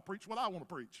notes, I'll preach what I want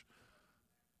to preach.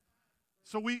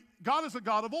 So God is a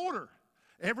God of order.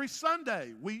 Every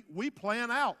Sunday, we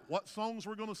plan out what songs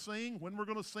we're going to sing, when we're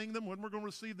going to sing them, when we're going to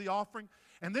receive the offering.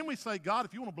 And then we say, God,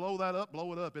 if you want to blow that up,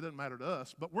 blow it up. It doesn't matter to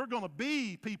us. But we're going to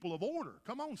be people of order.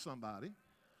 Come on, somebody.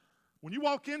 When you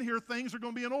walk in here, things are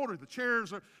going to be in order. The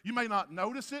chairs you may not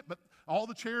notice it, but all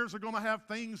the chairs are going to have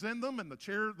things in them, and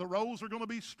the rows are going to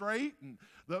be straight, and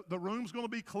the room's going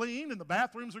to be clean, and the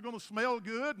bathrooms are going to smell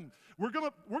good, and we're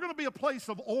going to be a place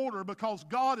of order because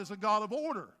God is a God of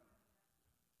order.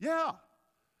 Yeah.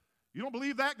 You don't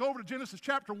believe that? Go over to Genesis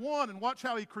chapter 1 and watch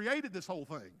how he created this whole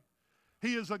thing.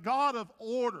 He is a God of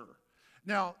order.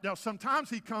 Now sometimes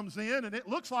he comes in and it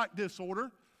looks like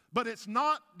disorder, but it's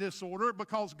not disorder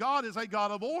because God is a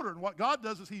God of order. And what God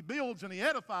does is he builds and he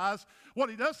edifies. What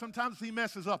he does sometimes is he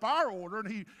messes up our order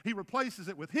and he replaces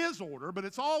it with his order, but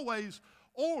it's always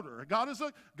order. God is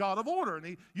a God of order,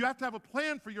 and you have to have a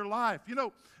plan for your life.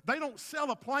 They don't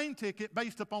sell a plane ticket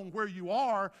based upon where you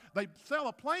are. They sell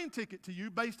a plane ticket to you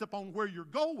based upon where you're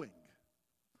going.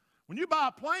 When you buy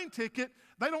a plane ticket,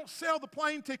 they don't sell the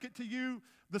plane ticket to you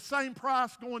the same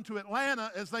price going to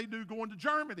Atlanta as they do going to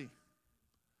Germany.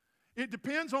 It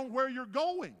depends on where you're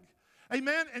going.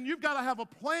 Amen? And you've got to have a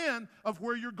plan of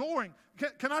where you're going.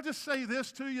 Can I just say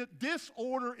this to you?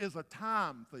 Disorder is a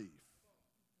time thief.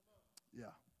 Yeah.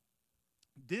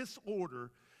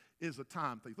 Disorder is a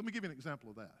time thief. Let me give you an example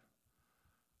of that.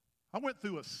 I went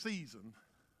through a season.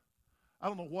 I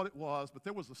don't know what it was, but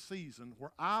there was a season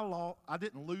where I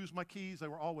didn't lose my keys. They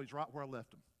were always right where I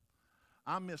left them.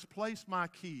 I misplaced my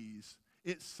keys,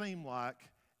 it seemed like,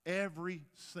 every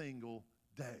single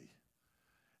day.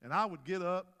 And I would get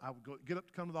up to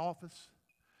come to the office,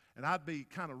 and I'd be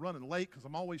kind of running late because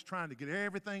I'm always trying to get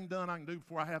everything done I can do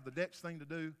before I have the next thing to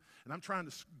do. And I'm trying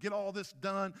to get all this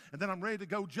done, and then I'm ready to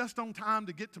go just on time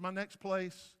to get to my next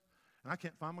place, and I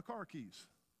can't find my car keys.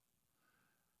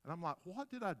 And I'm like,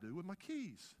 what did I do with my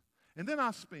keys? And then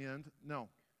I'm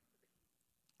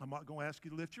not going to ask you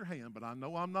to lift your hand, but I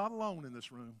know I'm not alone in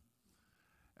this room.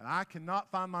 And I cannot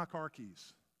find my car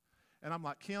keys. And I'm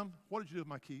like, Kim, what did you do with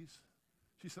my keys?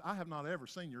 She said, I have not ever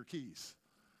seen your keys.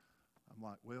 I'm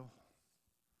like, well,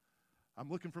 I'm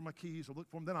looking for my keys. I look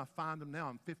for them. Then I find them. Now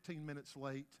I'm 15 minutes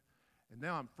late. And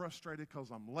now I'm frustrated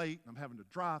because I'm late. And I'm having to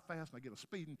drive fast. And I get a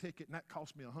speeding ticket. And that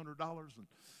cost me $100. And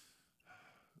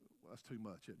well, that's too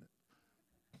much, isn't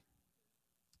it?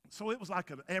 So it was like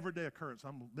an everyday occurrence.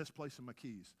 I'm misplacing my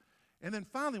keys. And then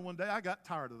finally one day I got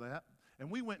tired of that.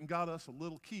 And we went and got us a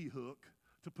little key hook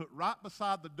to put right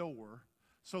beside the door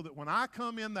so that when I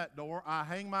come in that door, I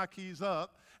hang my keys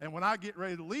up, and when I get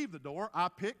ready to leave the door, I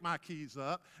pick my keys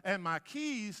up, and my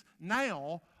keys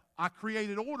now, I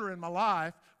created order in my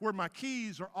life where my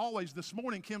keys are always. This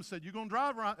morning, Kim said, you going to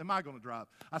drive or am I going to drive?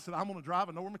 I said, I'm going to drive.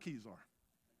 I know where my keys are.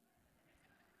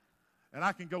 And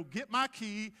I can go get my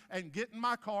key and get in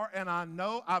my car, and I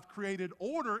know I've created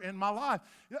order in my life.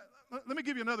 Let me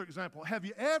give you another example. Have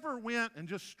you ever went and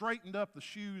just straightened up the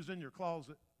shoes in your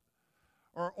closet?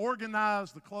 Or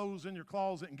organize the clothes in your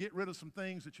closet and get rid of some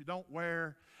things that you don't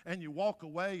wear, and you walk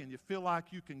away and you feel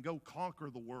like you can go conquer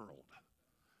the world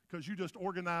because you just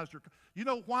organized your. You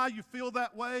know why you feel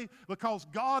that way? Because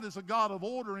God is a God of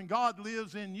order and God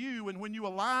lives in you, and when you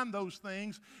align those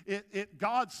things,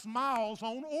 God smiles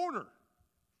on order.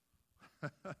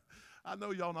 I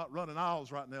know y'all not running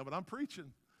aisles right now, but I'm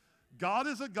preaching. God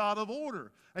is a God of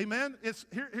order. Amen?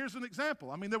 Here's an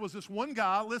example. I mean, there was this one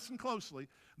guy, listen closely.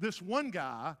 This one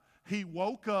guy, he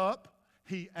woke up,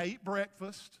 he ate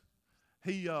breakfast,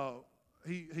 he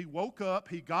woke up,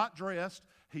 he got dressed,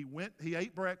 he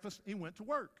ate breakfast, he went to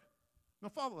work. Now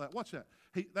follow that, watch that.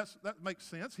 That makes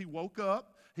sense. He woke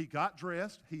up, he got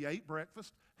dressed, he ate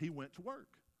breakfast, he went to work.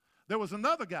 There was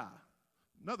another guy.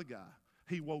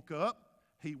 He woke up,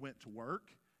 he went to work,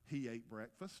 he ate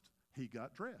breakfast, he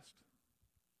got dressed.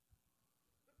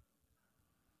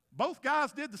 Both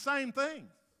guys did the same thing.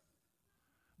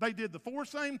 They did the four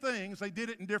same things. They did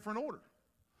it in different order.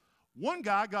 One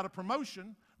guy got a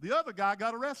promotion. The other guy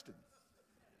got arrested.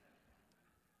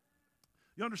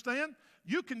 You understand?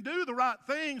 You can do the right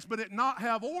things, but it not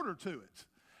have order to it.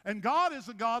 And God is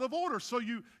a God of order. So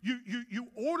you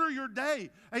order your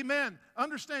day. Amen.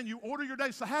 Understand, you order your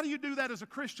day. So how do you do that as a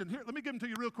Christian? Here, let me give them to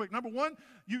you real quick. Number one,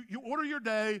 you order your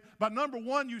day. By number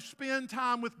one, you spend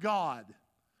time with God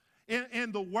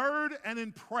in the Word and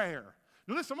in prayer.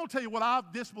 Now listen, I'm going to tell you what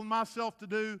I've disciplined myself to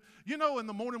do. You know, in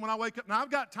the morning when I wake up, now I've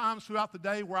got times throughout the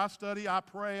day where I study, I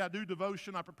pray, I do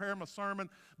devotion, I prepare my sermon.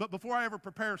 But before I ever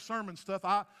prepare sermon stuff,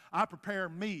 I prepare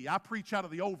me. I preach out of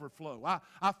the overflow.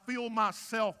 I fill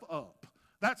myself up.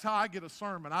 That's how I get a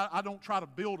sermon. I don't try to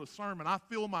build a sermon. I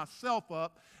fill myself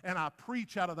up and I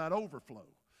preach out of that overflow.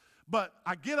 But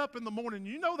I get up in the morning,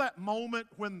 you know that moment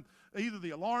when either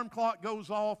the alarm clock goes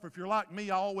off, or if you're like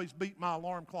me, I always beat my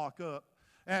alarm clock up.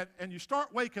 And you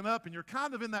start waking up, and you're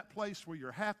kind of in that place where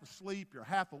you're half asleep, you're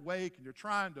half awake, and you're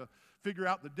trying to figure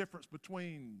out the difference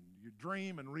between your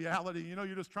dream and reality. You know,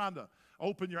 you're just trying to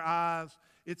open your eyes.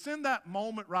 It's in that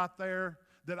moment right there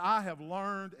that I have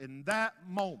learned. In that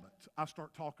moment, I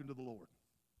start talking to the Lord.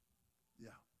 Yeah,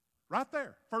 right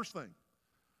there, first thing.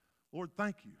 Lord,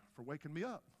 thank you for waking me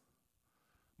up.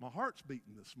 My heart's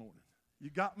beating this morning. You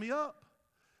got me up.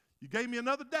 You gave me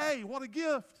another day. What a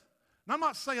gift. And I'm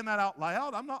not saying that out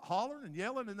loud. I'm not hollering and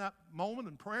yelling in that moment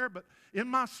in prayer, but in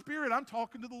my spirit, I'm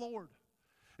talking to the Lord.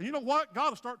 And you know what? God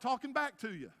will start talking back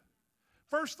to you.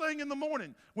 First thing in the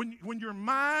morning, when your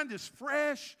mind is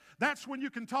fresh, that's when you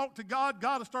can talk to God.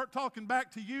 God will start talking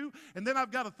back to you. And then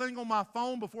I've got a thing on my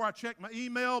phone before I check my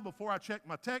email, before I check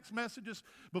my text messages,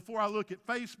 before I look at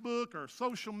Facebook or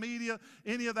social media,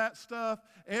 any of that stuff.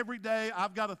 Every day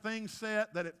I've got a thing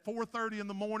set that at 4:30 in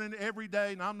the morning every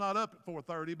day, and I'm not up at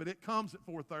 4:30, but it comes at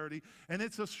 4:30, and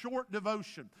it's a short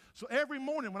devotion. So every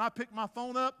morning when I pick my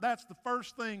phone up, that's the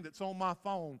first thing that's on my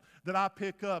phone that I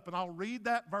pick up. And I'll read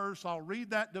that verse, I'll read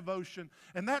that devotion,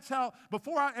 and that's how,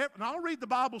 and I'll read the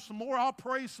Bible some more, I'll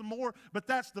pray some more, but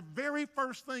that's the very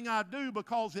first thing I do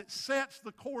because it sets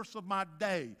the course of my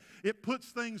day. It puts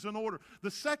things in order.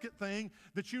 The second thing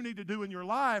that you need to do in your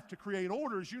life to create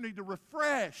order is you need to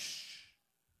refresh.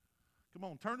 Come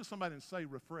on, turn to somebody and say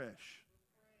refresh.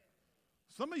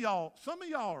 Some of y'all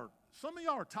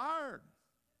are tired.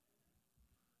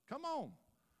 Come on.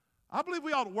 I believe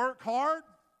we ought to work hard,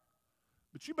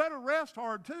 but you better rest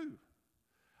hard too.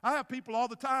 I have people all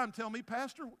the time tell me,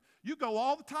 Pastor, you go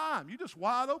all the time. You're just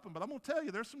wide open. But I'm going to tell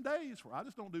you, there's some days where I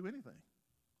just don't do anything.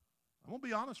 I'm going to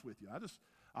be honest with you.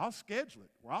 I'll schedule it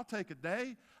where I'll take a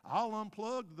day, I'll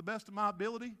unplug to the best of my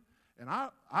ability, and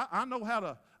I know how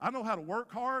to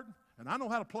work hard, and I know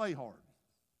how to play hard.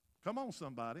 Come on,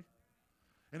 somebody.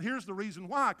 And here's the reason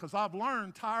why, because I've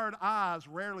learned tired eyes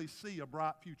rarely see a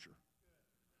bright future.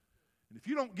 And if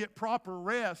you don't get proper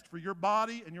rest for your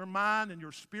body and your mind and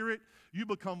your spirit, you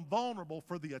become vulnerable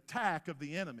for the attack of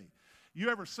the enemy. You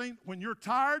ever seen, when you're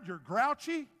tired, you're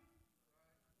grouchy?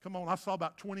 Come on, I saw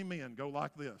about 20 men go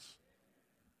like this.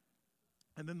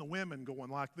 And then the women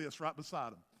going like this right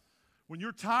beside them. When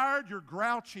you're tired, you're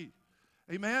grouchy.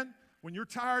 Amen? When you're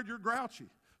tired, you're grouchy.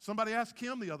 Somebody asked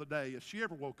Kim the other day if she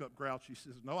ever woke up grouchy. She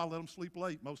says, no, I let them sleep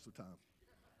late most of the time.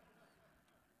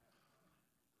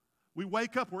 We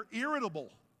wake up, we're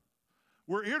irritable.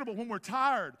 We're irritable when we're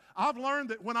tired. I've learned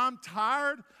that when I'm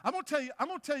tired, I'm going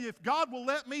to tell you if God will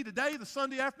let me today, the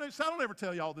Sunday afternoon, so I don't ever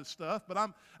tell you all this stuff, but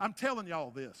I'm telling you all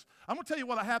this. I'm going to tell you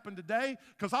what happened today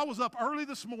because I was up early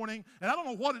this morning, and I don't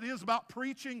know what it is about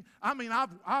preaching. I mean,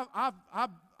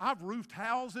 I've roofed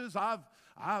houses.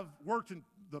 I've worked in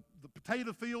the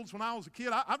potato fields when I was a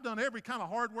kid. I've done every kind of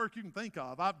hard work you can think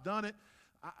of. I've done it.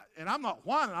 And I'm not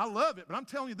whining, I love it, but I'm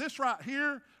telling you, this right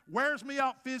here wears me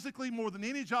out physically more than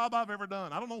any job I've ever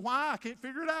done. I don't know why, I can't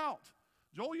figure it out.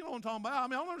 Joel, you know what I'm talking about? I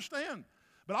mean, I don't understand.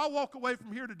 But I'll walk away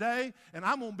from here today, and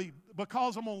I'm not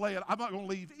going to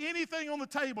leave anything on the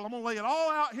table. I'm going to lay it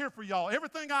all out here for y'all,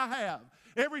 everything I have,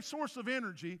 every source of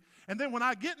energy. And then when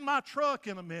I get in my truck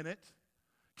in a minute,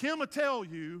 Kim will tell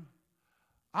you,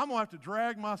 I'm going to have to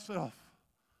drag myself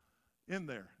in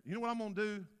there. You know what I'm going to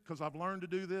do? Because I've learned to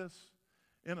do this.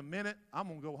 In a minute, I'm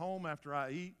going to go home after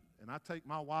I eat, and I take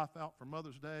my wife out for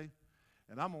Mother's Day,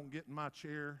 and I'm going to get in my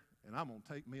chair, and I'm going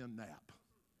to take me a nap.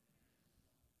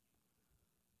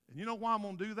 And you know why I'm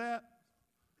going to do that?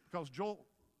 Because, Joel,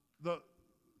 the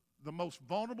most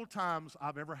vulnerable times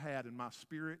I've ever had in my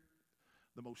spirit,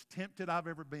 the most tempted I've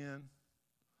ever been,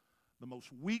 the most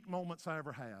weak moments I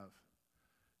ever have,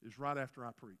 is right after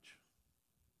I preach.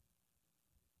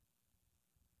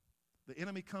 The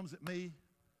enemy comes at me.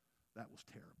 That was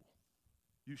terrible.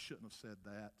 You shouldn't have said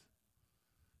that.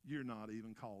 You're not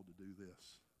even called to do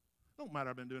this. Don't matter,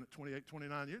 I've been doing it 28,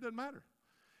 29 years, it doesn't matter.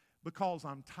 Because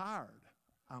I'm tired,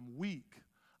 I'm weak,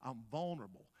 I'm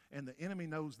vulnerable. And the enemy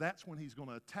knows that's when he's going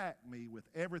to attack me with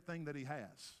everything that he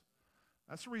has.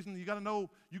 That's the reason you got to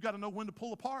know when to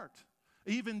pull apart.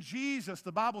 Even Jesus,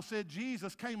 the Bible said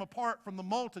Jesus came apart from the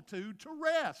multitude to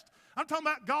rest. I'm talking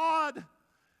about God.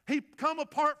 He come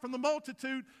apart from the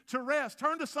multitude to rest.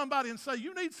 Turn to somebody and say,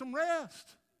 you need some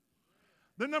rest.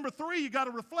 Then number 3, you got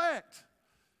to reflect.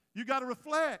 You got to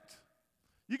reflect.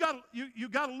 You got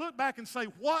to look back and say,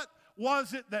 what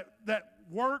was it that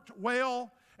worked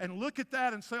well? And look at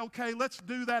that and say, okay, let's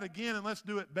do that again and let's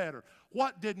do it better.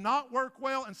 What did not work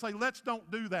well? And say, let's don't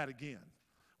do that again.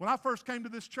 When I first came to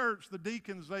this church, the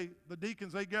deacons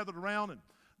they gathered around and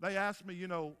they asked me,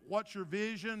 what's your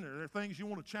vision? Are there things you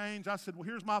want to change? I said, well,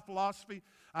 here's my philosophy.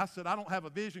 I said, I don't have a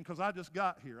vision because I just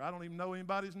got here. I don't even know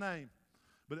anybody's name.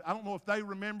 But I don't know if they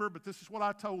remember, but this is what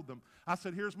I told them. I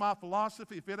said, here's my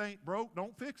philosophy. If it ain't broke,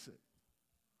 don't fix it.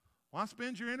 Why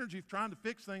spend your energy trying to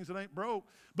fix things that ain't broke?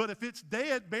 But if it's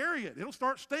dead, bury it. It'll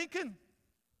start stinking.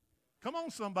 Come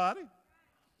on, somebody.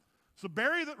 So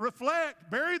bury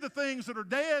the things that are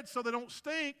dead so they don't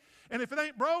stink. And if it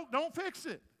ain't broke, don't fix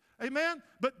it. Amen?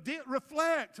 But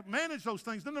reflect, manage those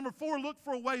things. Then number 4, look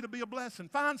for a way to be a blessing.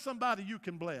 Find somebody you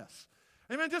can bless.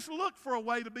 Amen? Just look for a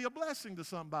way to be a blessing to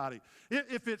somebody.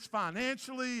 If it's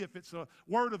financially, if it's a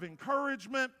word of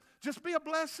encouragement, just be a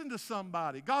blessing to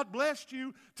somebody. God blessed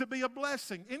you to be a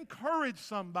blessing. Encourage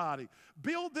somebody.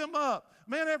 Build them up.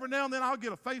 Man, every now and then I'll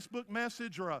get a Facebook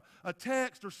message or a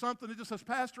text or something that just says,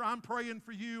 Pastor, I'm praying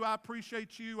for you. I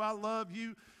appreciate you. I love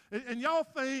you. And y'all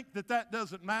think that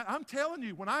doesn't matter. I'm telling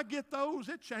you, when I get those,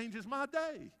 it changes my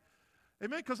day.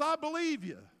 Amen? Because I believe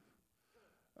you.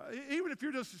 Even if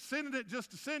you're just sending it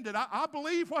just to send it, I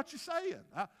believe what you're saying.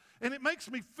 And it makes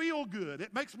me feel good.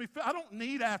 It makes me feel, I don't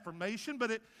need affirmation,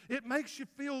 but it makes you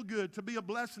feel good to be a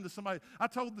blessing to somebody. I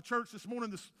told the church this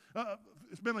morning,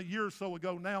 it's been a year or so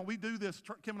ago now, we do this,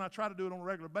 Kim and I try to do it on a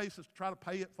regular basis to try to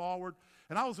pay it forward.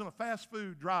 And I was in a fast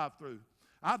food drive-thru.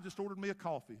 I just ordered me a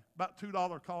coffee, about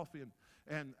 $2 coffee,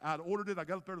 and I'd ordered it. I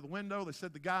got up there to the window. They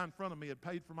said the guy in front of me had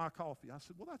paid for my coffee. I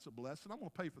said, well, that's a blessing. I'm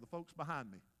going to pay for the folks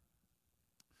behind me.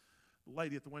 The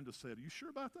lady at the window said, are you sure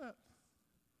about that?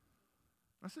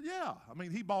 I said, yeah. I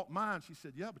mean, he bought mine. She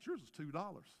said, yeah, but yours is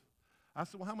 $2. I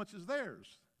said, well, how much is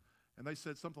theirs? And they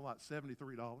said something like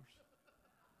 $73. I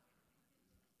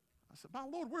said, my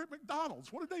Lord, we're at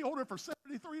McDonald's. What did they order for $73?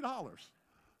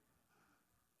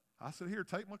 I said, here,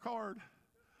 take my card.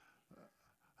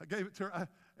 I gave it to her.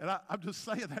 I'm just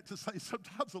saying that to say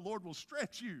sometimes the Lord will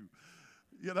stretch you,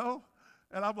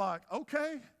 And I'm like,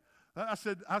 okay. I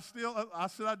said, I'd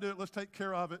do it. Let's take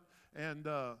care of it. And,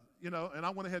 and I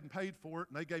went ahead and paid for it,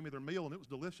 and they gave me their meal, and it was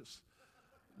delicious.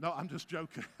 No, I'm just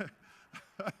joking.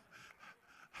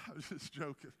 I'm just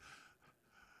joking.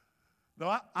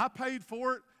 No, I paid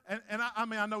for it, and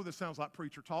I know this sounds like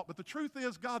preacher talk, but the truth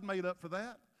is God made up for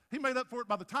that. He made up for it.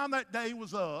 By the time that day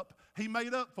was up, he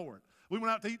made up for it. We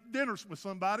went out to eat dinner with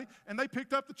somebody, and they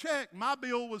picked up the check. My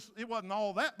bill wasn't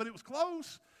all that, but it was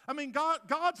close. I mean,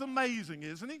 God's amazing,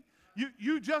 isn't he?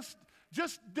 You just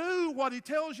do what he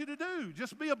tells you to do.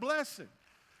 Just be a blessing.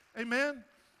 Amen?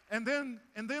 And then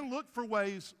look for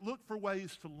ways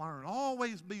to learn.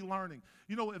 Always be learning.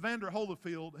 Evander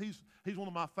Holyfield, he's one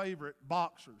of my favorite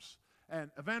boxers.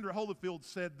 And Evander Holyfield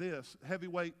said this,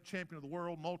 heavyweight champion of the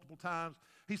world multiple times.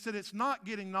 He said, it's not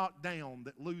getting knocked down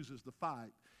that loses the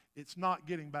fight. It's not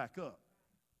getting back up.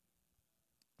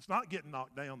 It's not getting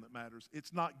knocked down that matters.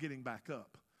 It's not getting back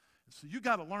up. So you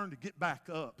got to learn to get back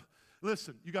up.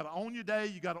 Listen, you got to own your day.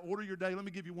 You got to order your day. Let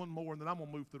me give you one more, and then I'm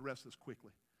going to move through the rest of this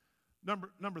quickly.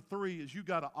 Number 3 is you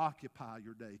got to occupy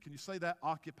your day. Can you say that?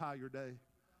 Occupy your day.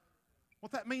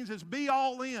 What that means is be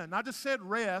all in. I just said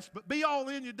rest, but be all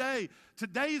in your day.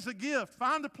 Today's a gift.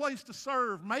 Find a place to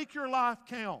serve. Make your life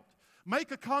count.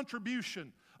 Make a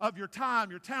contribution of your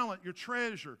time, your talent, your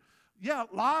treasure. Yeah,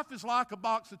 life is like a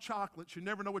box of chocolates. You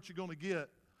never know what you're going to get.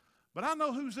 But I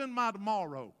know who's in my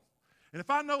tomorrow. And if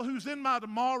I know who's in my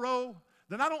tomorrow,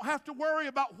 then I don't have to worry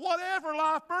about whatever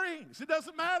life brings. It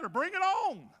doesn't matter. Bring it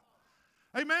on.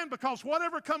 Amen? Because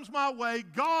whatever comes my way,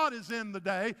 God is in the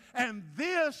day, and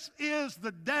this is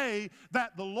the day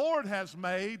that the Lord has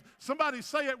made. Somebody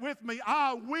say it with me.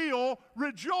 I will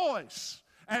rejoice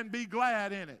and be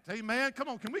glad in it. Amen? Come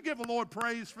on, can we give the Lord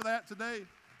praise for that today?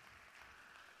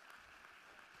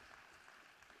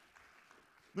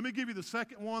 Let me give you the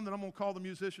second one, then I'm going to call the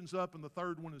musicians up, and the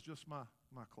third one is just my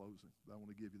closing that I want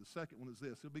to give you. The second one is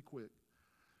this. It'll be quick.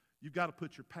 You've got to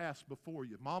put your past before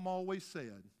you. Mom always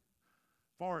said,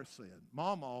 Forrest said,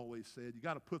 Mama always said, you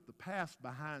got to put the past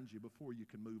behind you before you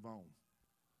can move on.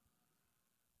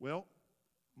 Well,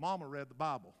 Mama read the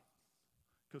Bible,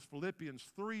 because Philippians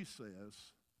 3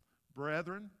 says,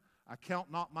 Brethren, I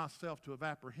count not myself to have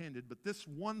apprehended, but this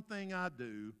one thing I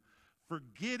do,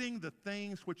 forgetting the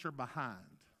things which are behind,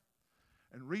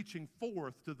 and reaching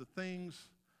forth to the things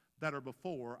that are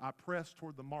before, I press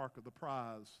toward the mark of the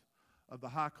prize of the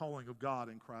high calling of God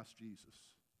in Christ Jesus.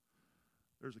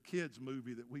 There's a kids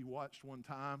movie that we watched one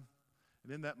time,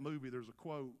 and in that movie there's a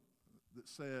quote that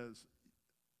says,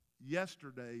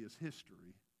 yesterday is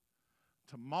history,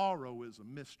 tomorrow is a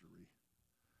mystery,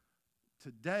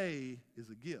 today is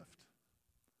a gift.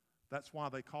 That's why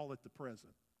they call it the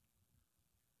present.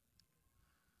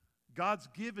 God's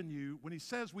given you, when he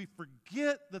says we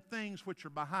forget the things which are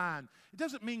behind, it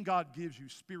doesn't mean God gives you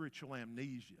spiritual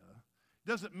amnesia. It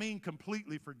doesn't mean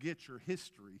completely forget your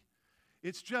history.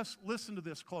 It's just, listen to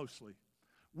this closely.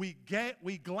 We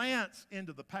glance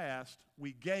into the past,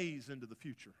 we gaze into the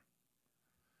future.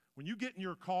 When you get in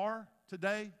your car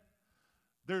today,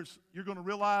 you're going to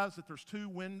realize that there's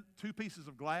two pieces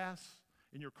of glass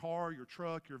in your car, your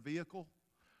truck, your vehicle.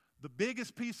 The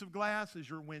biggest piece of glass is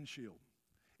your windshield.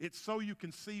 It's so you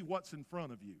can see what's in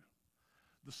front of you.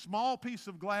 The small piece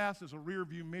of glass is a rear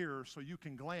view mirror so you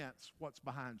can glance what's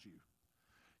behind you.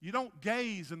 You don't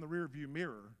gaze in the rear view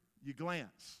mirror, you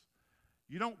glance.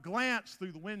 You don't glance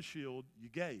through the windshield, you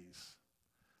gaze.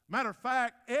 Matter of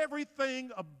fact,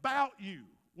 everything about you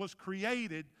was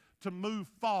created to move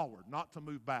forward, not to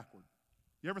move backward.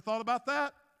 You ever thought about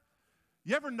that?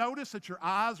 You ever notice that your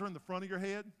eyes are in the front of your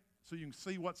head so you can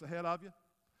see what's ahead of you?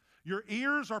 Your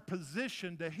ears are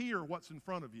positioned to hear what's in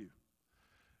front of you.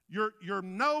 Your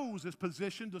nose is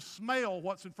positioned to smell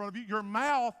what's in front of you. Your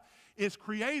mouth is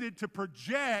created to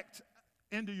project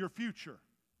into your future.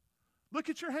 Look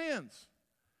at your hands.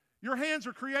 Your hands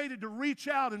are created to reach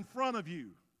out in front of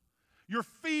you. Your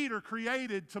feet are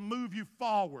created to move you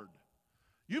forward.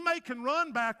 You can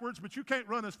run backwards, but you can't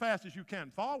run as fast as you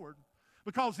can forward,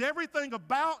 because everything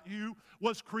about you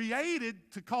was created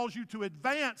to cause you to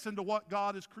advance into what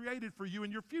God has created for you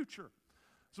in your future.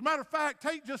 As a matter of fact,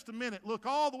 take just a minute. Look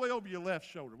all the way over your left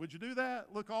shoulder. Would you do that?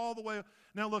 Look all the way.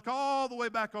 Now look all the way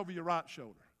back over your right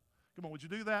shoulder. Come on, would you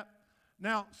do that?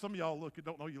 Now, some of y'all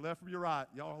don't know your left from your right.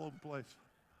 Y'all all over the place.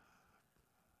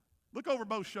 Look over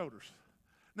both shoulders.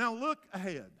 Now look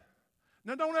ahead.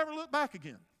 Now don't ever look back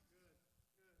again.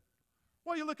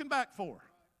 What are you looking back for?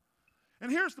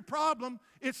 And here's the problem.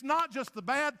 It's not just the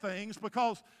bad things,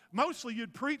 because mostly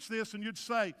you'd preach this and you'd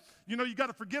say, you got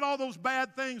to forget all those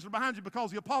bad things that are behind you, because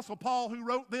the Apostle Paul, who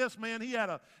wrote this, man, he had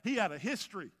a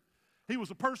history. He was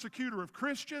a persecutor of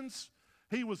Christians.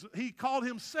 He called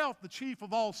himself the chief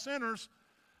of all sinners.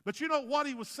 But you know what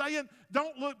he was saying?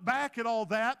 Don't look back at all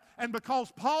that. And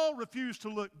because Paul refused to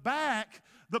look back,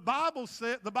 the Bible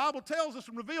tells us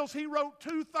and reveals he wrote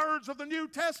 2/3 of the New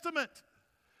Testament.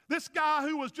 This guy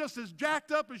who was just as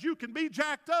jacked up as you can be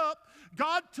jacked up,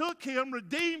 God took him,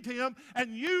 redeemed him,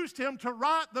 and used him to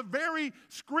write the very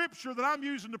scripture that I'm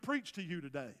using to preach to you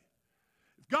today.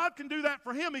 If God can do that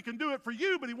for him, he can do it for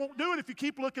you, but he won't do it if you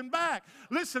keep looking back.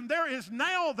 Listen, there is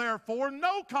now, therefore,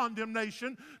 no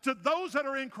condemnation to those that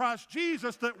are in Christ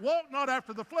Jesus, that walk not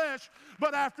after the flesh,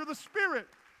 but after the Spirit.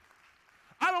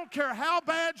 I don't care how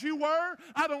bad you were.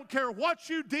 I don't care what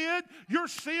you did. Your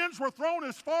sins were thrown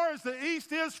as far as the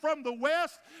east is from the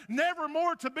west, never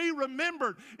more to be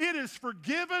remembered. It is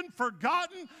forgiven,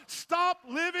 forgotten. Stop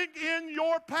living in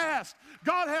your past.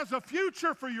 God has a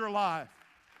future for your life.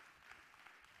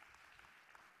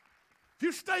 If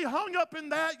you stay hung up in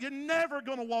that, you're never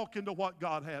going to walk into what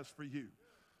God has for you.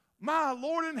 My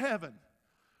Lord in heaven,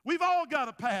 we've all got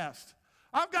a past.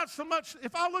 I've got so much.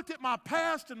 If I looked at my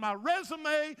past and my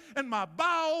resume and my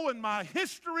bio and my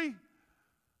history,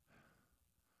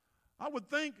 I would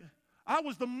think I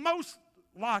was the most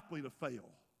likely to fail,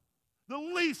 the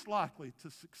least likely to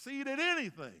succeed at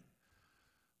anything.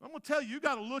 I'm going to tell you, you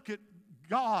got to look at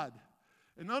God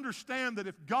and understand that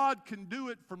if God can do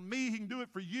it for me, he can do it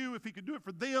for you. If he can do it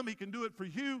for them, he can do it for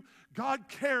you. God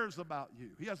cares about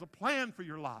you. He has a plan for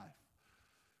your life.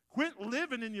 Quit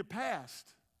living in your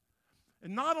past.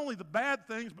 And not only the bad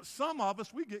things, but some of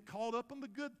us, we get caught up in the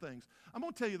good things. I'm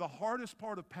going to tell you the hardest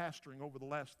part of pastoring over the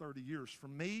last 30 years for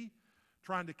me,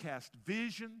 trying to cast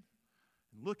vision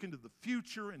and look into the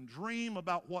future and dream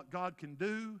about what God can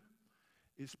do,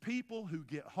 is people who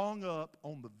get hung up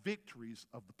on the victories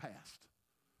of the past.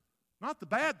 Not the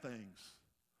bad things,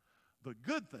 the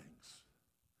good things.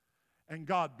 And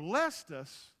God blessed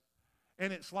us,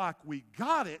 and it's like we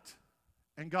got it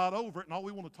and got over it, and all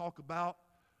we want to talk about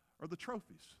are the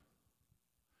trophies.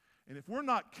 And if we're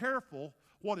not careful,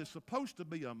 what is supposed to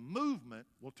be a movement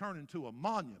will turn into a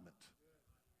monument.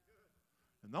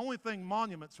 And the only thing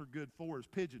monuments are good for is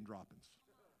pigeon droppings.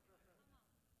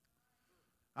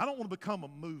 I don't want to become a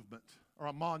movement, or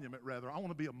a monument, rather. I want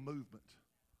to be a movement.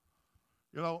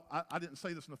 You know, I didn't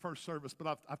say this in the first service,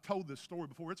 but I've told this story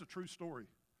before. It's a true story.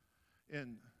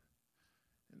 In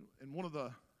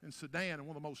Sudan, in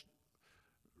one of the most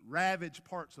ravaged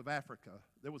parts of Africa,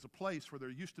 there was a place where there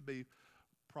used to be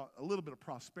a little bit of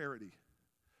prosperity.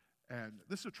 And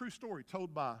this is a true story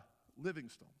told by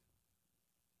Livingstone,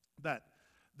 that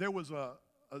there was a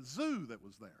zoo that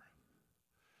was there.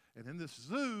 And in this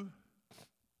zoo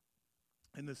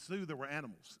there were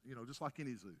animals, you know, just like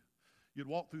any zoo. You'd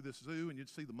walk through this zoo and you'd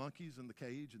see the monkeys in the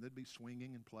cage, and they'd be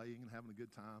swinging and playing and having a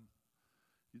good time.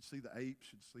 You'd see the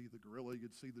apes, you'd see the gorilla,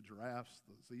 you'd see the giraffes,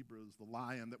 the zebras, the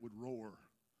lion that would roar.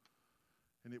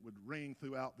 And it would ring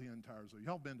throughout the entire zoo.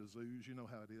 Y'all been to zoos, you know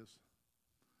how it is.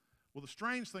 Well, the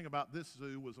strange thing about this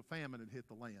zoo was a famine had hit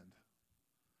the land.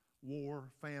 War,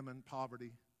 famine,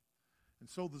 poverty. And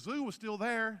so the zoo was still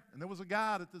there, and there was a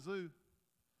guide at the zoo.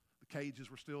 The cages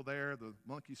were still there, the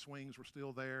monkey swings were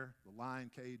still there, the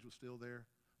lion cage was still there.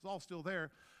 It was all still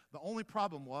there. The only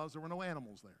problem was there were no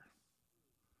animals there,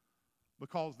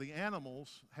 because the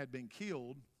animals had been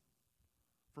killed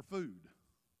for food.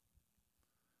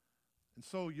 And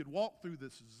so you'd walk through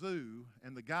this zoo,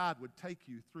 and the guide would take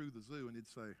you through the zoo, and he'd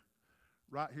say,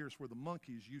 right here's where the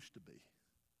monkeys used to be.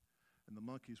 And the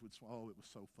monkeys would, oh, it was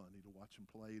so funny to watch them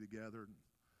play together.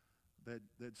 And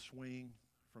they'd swing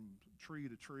from tree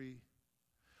to tree.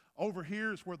 Over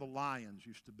here is where the lions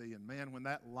used to be. And man, when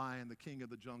that lion, the king of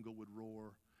the jungle, would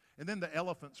roar. And then the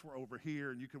elephants were over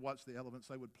here, and you could watch the elephants.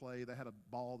 They would play. They had a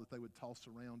ball that they would toss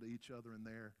around to each other in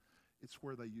there. It's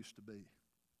where they used to be.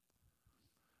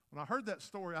 When I heard that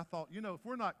story, I thought, you know, if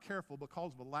we're not careful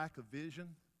because of a lack of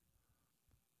vision,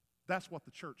 that's what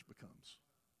the church becomes.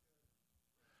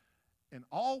 And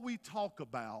all we talk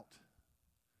about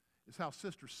is how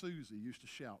Sister Susie used to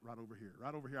shout right over here.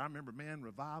 Right over here, I remember, man,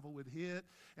 revival would hit,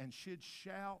 and she'd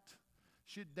shout.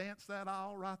 She'd dance that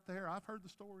aisle right there. I've heard the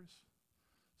stories.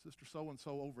 Sister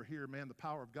so-and-so over here, man, the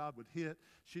power of God would hit.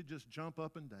 She'd just jump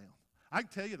up and down. I can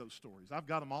tell you those stories. I've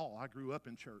got them all. I grew up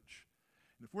in church.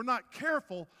 And if we're not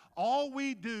careful, all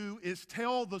we do is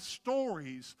tell the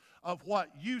stories of what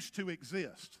used to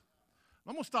exist.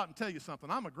 I'm going to stop and tell you something.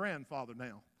 I'm a grandfather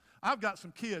now. I've got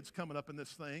some kids coming up in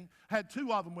this thing. Had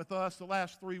 2 of them with us the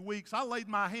last 3 weeks. I laid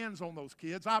my hands on those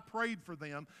kids. I prayed for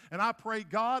them. And I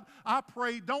prayed, God, I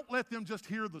pray, don't let them just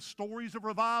hear the stories of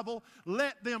revival.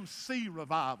 Let them see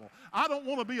revival. I don't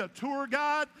want to be a tour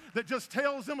guide that just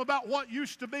tells them about what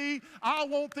used to be. I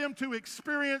want them to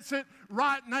experience it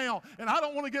right now. And I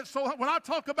don't want to get so, when I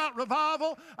talk about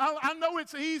revival, I know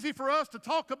it's easy for us to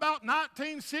talk about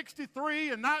 1963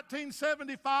 and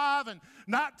 1975 and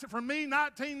for me,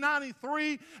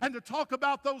 1993, and to talk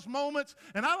about those moments.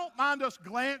 And I don't mind us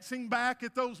glancing back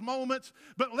at those moments,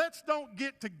 but let's don't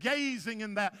get to gazing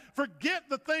in that. Forget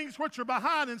the things which are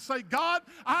behind and say, God,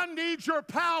 I need your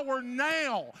power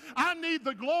now. I need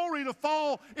the glory to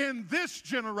fall in this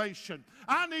generation.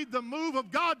 I need the move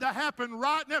of God to happen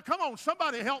right now. Come on,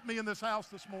 somebody help me in this house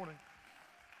this morning.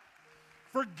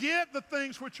 Forget the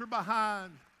things which are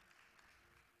behind.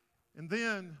 And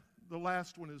then the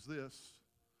last one is this.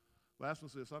 Last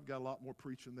one's this. I've got a lot more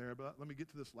preaching there, but let me get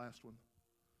to this last one.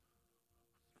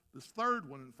 This third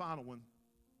one and final one,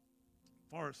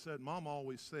 Forrest said, Mom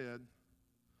always said,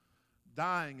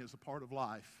 dying is a part of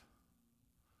life.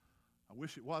 I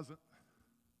wish it wasn't.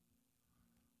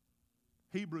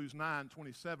 Hebrews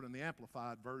 9:27 in the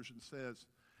Amplified Version says,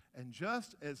 and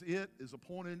just as it is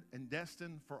appointed and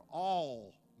destined for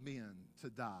all men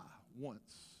to die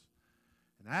once,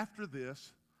 and after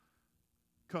this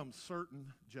comes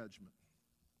certain judgment.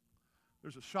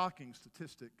 There's a shocking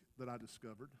statistic that I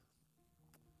discovered.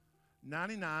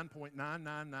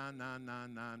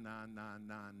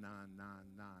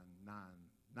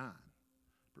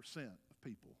 99.99999999999% of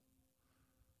people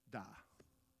die.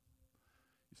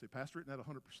 You say, Pastor, isn't that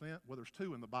 100%? Well, there's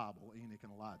 2 in the Bible, Enoch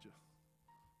and Elijah.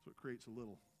 So it creates a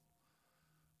little.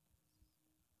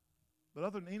 But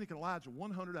other than Enoch and Elijah,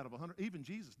 100 out of 100, even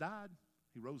Jesus died.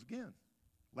 He rose again.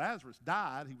 Lazarus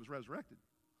died. He was resurrected.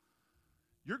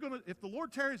 You're going to, if the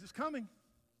Lord tarries, is coming.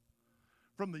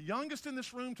 From the youngest in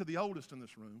this room to the oldest in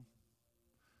this room,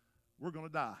 we're going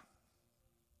to die.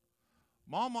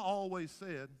 Mama always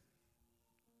said,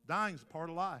 dying's a part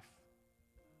of life.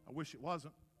 I wish it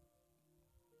wasn't.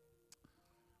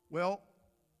 Well,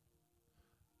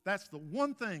 that's the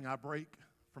one thing I break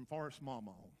from Forrest's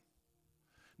mama on.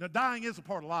 Now, dying is a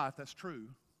part of life. That's true.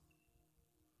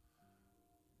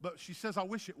 But she says, I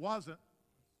wish it wasn't.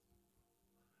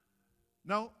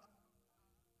 No,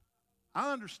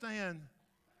 I understand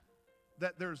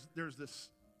that there's this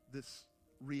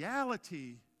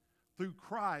reality through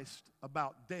Christ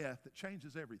about death that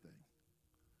changes everything.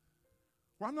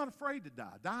 Where I'm not afraid to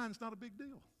die. Dying's not a big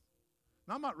deal.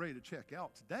 Now, I'm not ready to check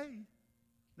out today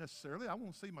necessarily. I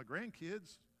want to see my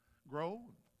grandkids grow.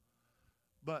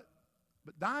 But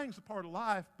dying's a part of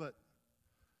life, but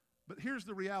here's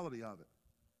the reality of it.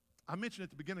 I mentioned at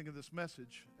the beginning of this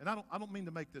message, and I don't mean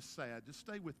to make this sad. Just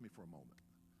stay with me for a moment.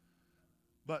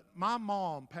 But my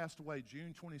mom passed away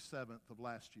June 27th of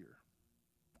last year,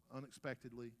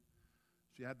 unexpectedly.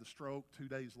 She had the stroke. 2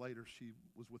 days later, she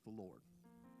was with the Lord.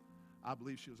 I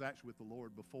believe she was actually with the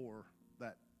Lord before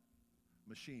that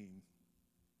machine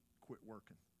quit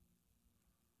working.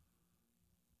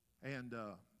 And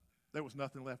there was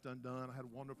nothing left undone. I had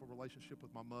a wonderful relationship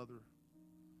with my mother.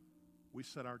 We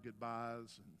said our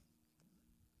goodbyes, and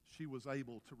she was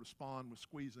able to respond with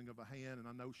squeezing of a hand, and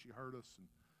I know she heard us, and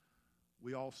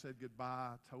we all said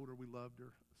goodbye. I told her we loved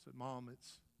her. I said, Mom,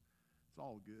 it's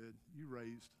all good. You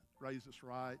raised us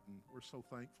right, and we're so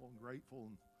thankful and grateful,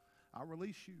 and I'll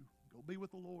release you. Go be with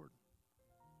the Lord.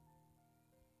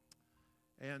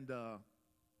 And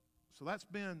so that's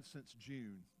been since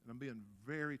June, and I'm being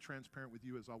very transparent with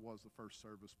you as I was the first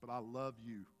service, but I love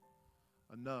you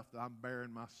enough that I'm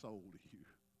bearing my soul to you.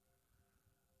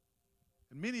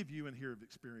 And many of you in here have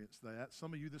experienced that.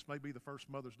 Some of you, this may be the first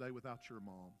Mother's Day without your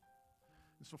mom.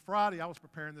 And so Friday, I was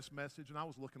preparing this message, and I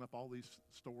was looking up all these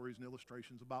stories and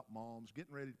illustrations about moms,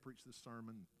 getting ready to preach this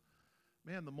sermon.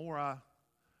 Man, the more I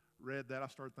read that, I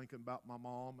started thinking about my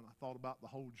mom, and I thought about the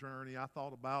whole journey. I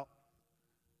thought about,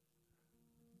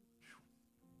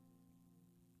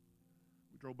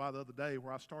 we drove by the other day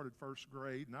where I started first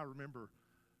grade, and I remember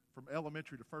from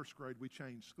elementary to first grade, we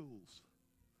changed schools.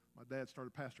 My dad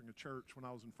started pastoring a church when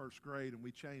I was in first grade, and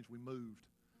we moved.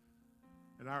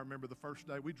 And I remember the first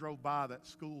day, we drove by that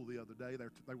school the other day.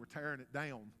 They were tearing it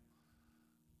down.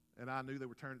 And I knew they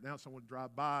were tearing it down, so I wanted to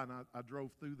drive by, and I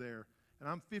drove through there. And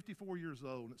I'm 54 years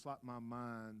old, and it's like my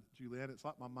mind, Julianne, it's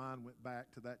like my mind went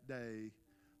back to that day,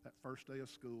 that first day of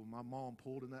school. My mom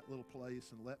pulled in that little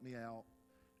place and let me out,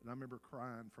 and I remember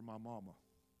crying for my mama.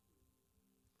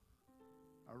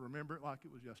 I remember it like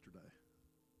it was yesterday.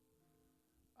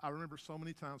 I remember so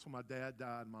many times when my dad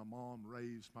died, my mom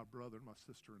raised my brother and my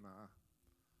sister and I.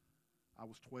 I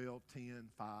was 12, 10,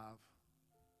 5.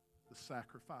 The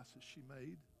sacrifices she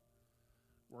made,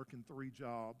 working 3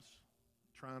 jobs,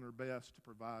 trying her best to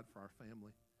provide for our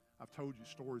family. I've told you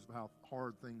stories of how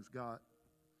hard things got.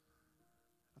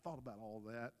 I thought about all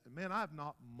that. And man, I've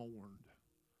not mourned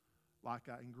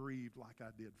and grieved like I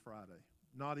did Friday.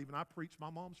 Not even, I preached my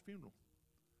mom's funeral.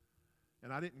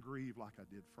 And I didn't grieve like I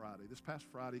did Friday. This past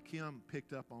Friday, Kim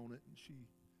picked up on it, and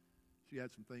she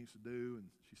had some things to do, and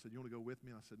she said, you want to go with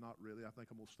me? And I said, not really. I think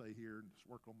I'm going to stay here and just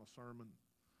work on my sermon.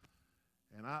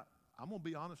 And I'm going to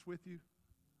be honest with you.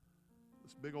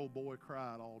 This big old boy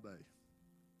cried all day.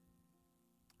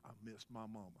 I missed my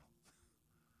mama.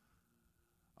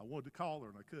 I wanted to call her,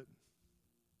 and I couldn't.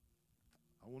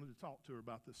 I wanted to talk to her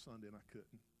about this Sunday, and I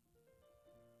couldn't.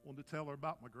 I wanted to tell her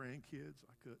about my grandkids.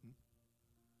 I couldn't.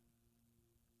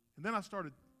 And then I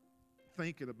started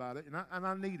thinking about it, and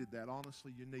I needed that.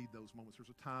 Honestly, you need those moments. There's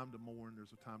a time to mourn.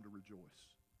 There's a time to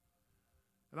rejoice.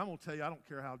 And I'm going to tell you, I don't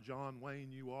care how John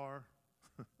Wayne you are,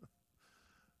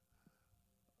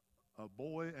 a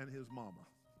boy and his mama.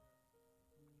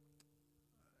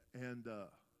 And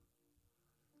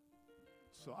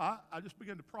so I just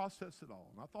began to process it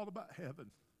all, and I thought about heaven.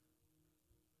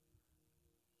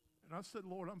 And I said,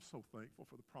 Lord, I'm so thankful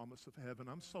for the promise of heaven.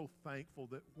 I'm so thankful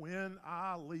that when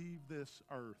I leave this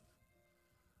earth,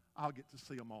 I'll get to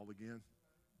see them all again.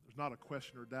 There's not a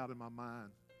question or doubt in my mind.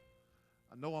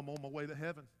 I know I'm on my way to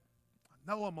heaven. I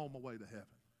know I'm on my way to heaven.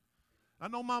 I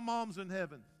know my mom's in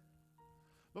heaven.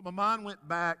 But my mind went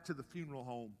back to the funeral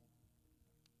home.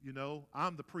 You know,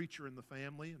 I'm the preacher in the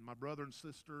family, and my brother and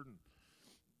sister, and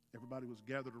everybody was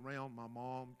gathered around my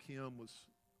mom. Kim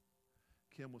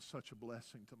was such a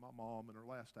blessing to my mom in her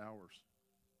last hours.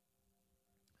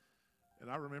 And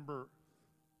I remember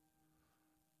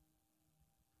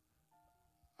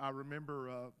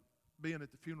being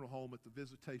at the funeral home at the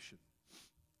visitation.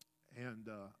 And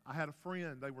I had a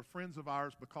friend. They were friends of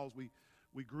ours because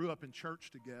we grew up in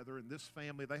church together. And this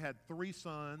family, they had 3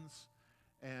 sons.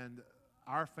 And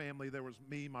our family, there was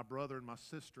me, my brother, and my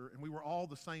sister. And we were all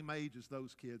the same age as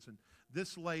those kids. And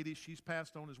this lady, she's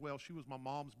passed on as well. She was my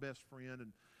mom's best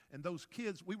friend. And those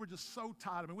kids, we were just so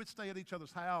tight. I mean, we'd stay at each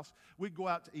other's house. We'd go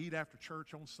out to eat after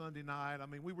church on Sunday night. I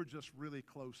mean, we were just really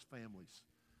close families.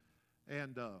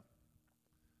 And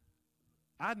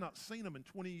I had not seen them in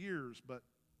 20 years, but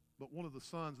one of the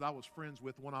sons that I was friends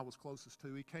with, the one I was closest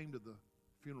to, he came to the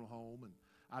funeral home. And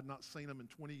I'd not seen him in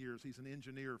 20 years. He's an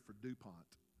engineer for DuPont.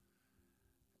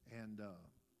 And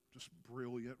just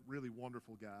brilliant, really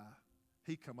wonderful guy.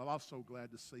 He come up. I was so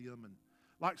glad to see him. And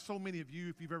like so many of you,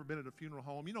 if you've ever been at a funeral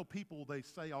home, you know, people, they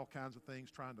say all kinds of things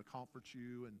trying to comfort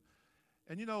you.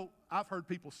 And you know, I've heard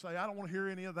people say, I don't want to hear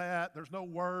any of that. There's no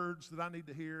words that I need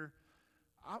to hear.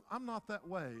 I'm not that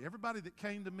way. Everybody that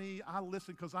came to me, I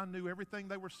listened because I knew everything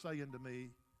they were saying to me.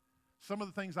 Some of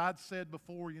the things I'd said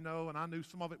before, you know, and I knew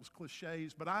some of it was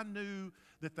cliches, but I knew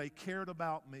that they cared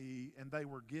about me and they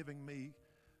were giving me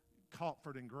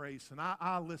comfort and grace. And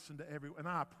I listened to and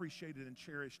I appreciated and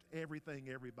cherished everything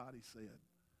everybody said.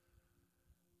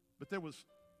 But there was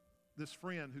this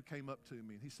friend who came up to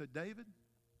me and he said, David,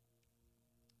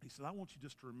 he said, I want you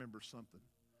just to remember something.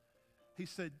 He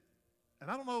said, and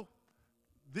I don't know,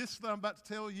 this that I'm about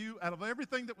to tell you, out of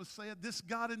everything that was said, this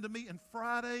got into me. And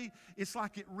Friday, it's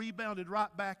like it rebounded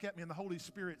right back at me. And the Holy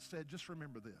Spirit said, just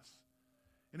remember this.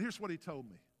 And here's what he told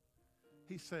me.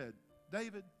 He said,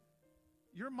 David,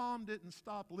 your mom didn't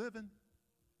stop living.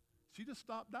 She just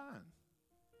stopped dying.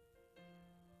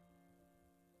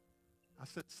 I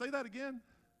said, say that again.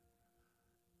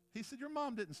 He said, your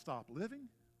mom didn't stop living.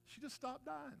 She just stopped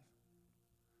dying.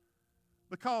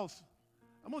 Because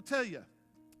I'm going to tell you,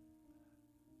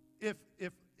 if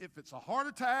it's a heart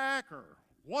attack or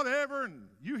whatever, and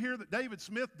you hear that David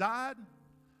Smith died,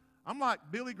 I'm like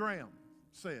Billy Graham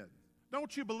said,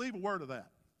 don't you believe a word of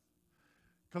that.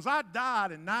 Because I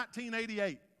died in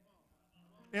 1988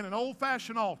 in an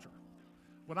old-fashioned altar.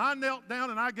 When I knelt down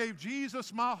and I gave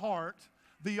Jesus my heart,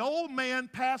 the old man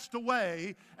passed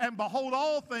away, and behold,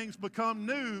 all things become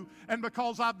new. And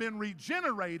because I've been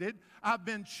regenerated, I've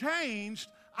been changed,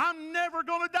 I'm never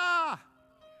going to die.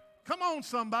 Come on,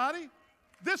 somebody.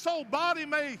 This old body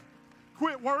may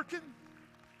quit working.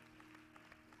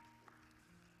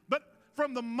 But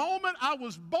from the moment I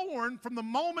was born, from the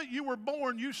moment you were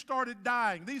born, you started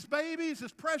dying. These babies,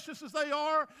 as precious as they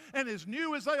are and as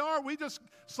new as they are, we just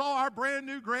saw our brand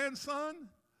new grandson.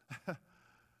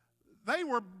 They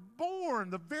were born.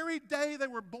 The very day they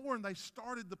were born, they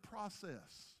started the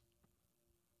process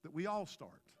that we all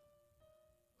start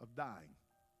of dying.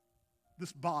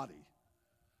 This body.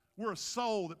 We're a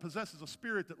soul that possesses a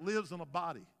spirit that lives in a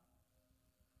body.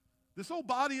 This old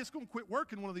body is going to quit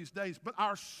working one of these days, but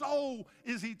our soul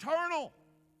is eternal.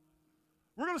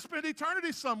 We're going to spend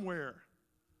eternity somewhere.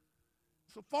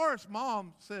 So far as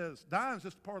Mom says, dying is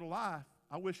just a part of life.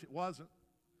 I wish it wasn't.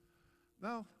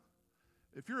 No.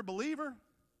 If you're a believer,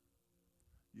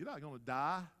 you're not going to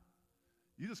die.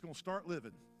 You're just going to start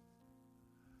living.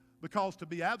 Because to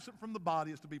be absent from the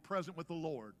body is to be present with the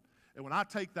Lord. And when I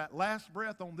take that last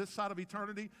breath on this side of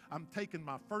eternity, I'm taking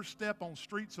my first step on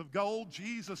streets of gold.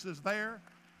 Jesus is there.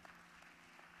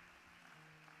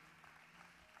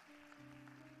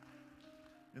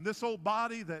 And this old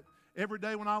body that every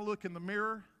day when I look in the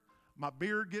mirror, my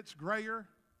beard gets grayer,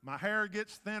 my hair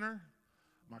gets thinner,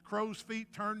 my crow's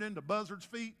feet turned into buzzard's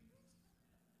feet.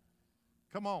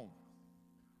 Come on.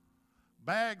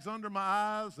 Bags under my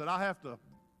eyes that I have to.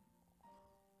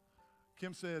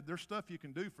 Kim said, there's stuff you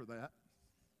can do for that.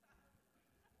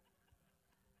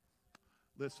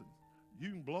 Listen, you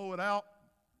can blow it out,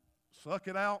 suck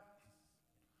it out.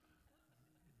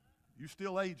 You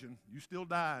still aging. You still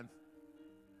dying.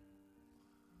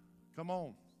 Come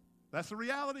on. That's the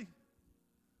reality.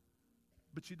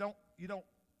 But you don't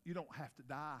have to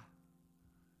die.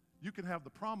 You can have the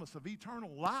promise of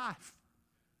eternal life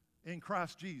in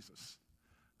Christ Jesus.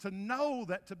 To know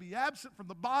that to be absent from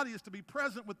the body is to be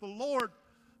present with the Lord.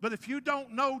 But if you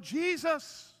don't know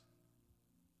Jesus,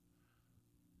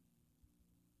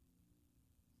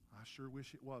 I sure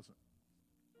wish it wasn't.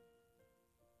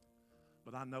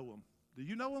 But I know Him. Do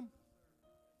you know Him?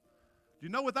 Do you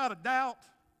know without a doubt?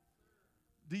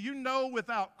 Do you know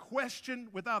without question,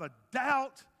 without a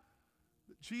doubt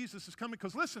that Jesus is coming?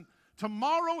 Because listen,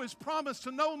 tomorrow is promised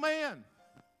to no man.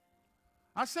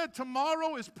 I said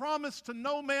tomorrow is promised to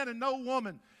no man and no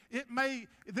woman.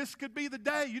 This could be the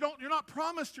day. You're not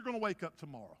promised you're going to wake up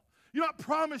tomorrow. You're not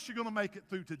promised you're going to make it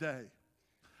through today.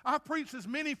 I've preached as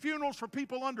many funerals for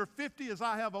people under 50 as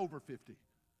I have over 50.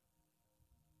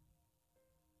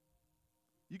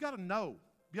 You got to know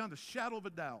beyond a shadow of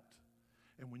a doubt.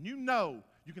 And when you know,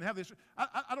 you can have this.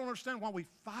 I don't understand why we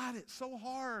fight it so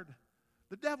hard.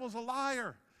 The devil's a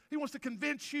liar. He wants to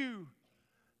convince you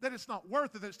that it's not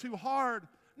worth it, that it's too hard.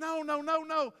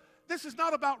 No. This is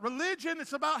not about religion.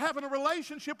 It's about having a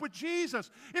relationship with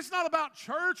Jesus. It's not about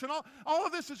church, and all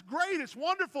of this is great. It's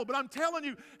wonderful, but I'm telling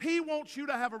you, He wants you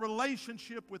to have a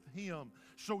relationship with Him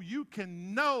so you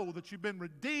can know that you've been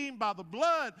redeemed by the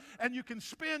blood and you can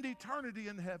spend eternity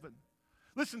in heaven.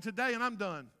 Listen, today, and I'm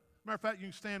done. Matter of fact, you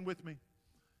can stand with me.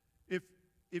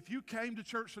 If you came to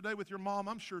church today with your mom,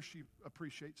 I'm sure she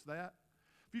appreciates that.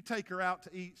 If you take her out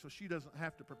to eat so she doesn't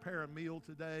have to prepare a meal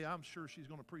today, I'm sure she's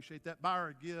going to appreciate that. Buy her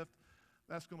a gift.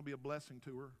 That's going to be a blessing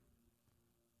to her.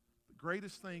 The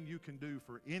greatest thing you can do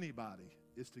for anybody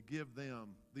is to give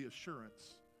them the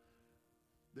assurance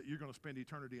that you're going to spend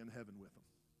eternity in heaven with them.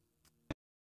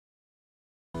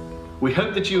 We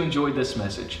hope that you enjoyed this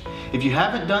message. If you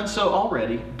haven't done so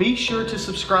already, be sure to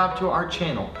subscribe to our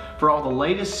channel for all the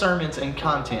latest sermons and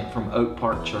content from Oak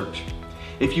Park Church.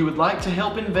 If you would like to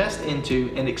help invest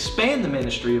into and expand the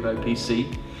ministry of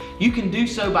OPC, you can do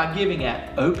so by giving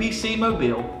at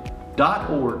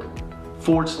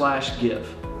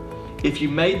opcmobile.org/give. If you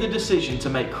made the decision to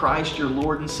make Christ your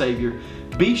Lord and Savior,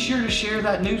 be sure to share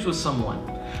that news with someone.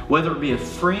 Whether it be a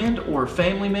friend or a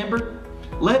family member,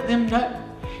 let them know.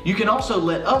 You can also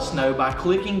let us know by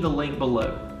clicking the link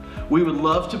below. We would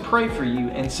love to pray for you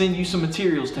and send you some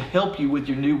materials to help you with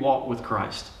your new walk with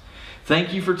Christ.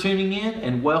 Thank you for tuning in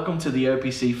and welcome to the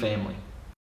OPC family.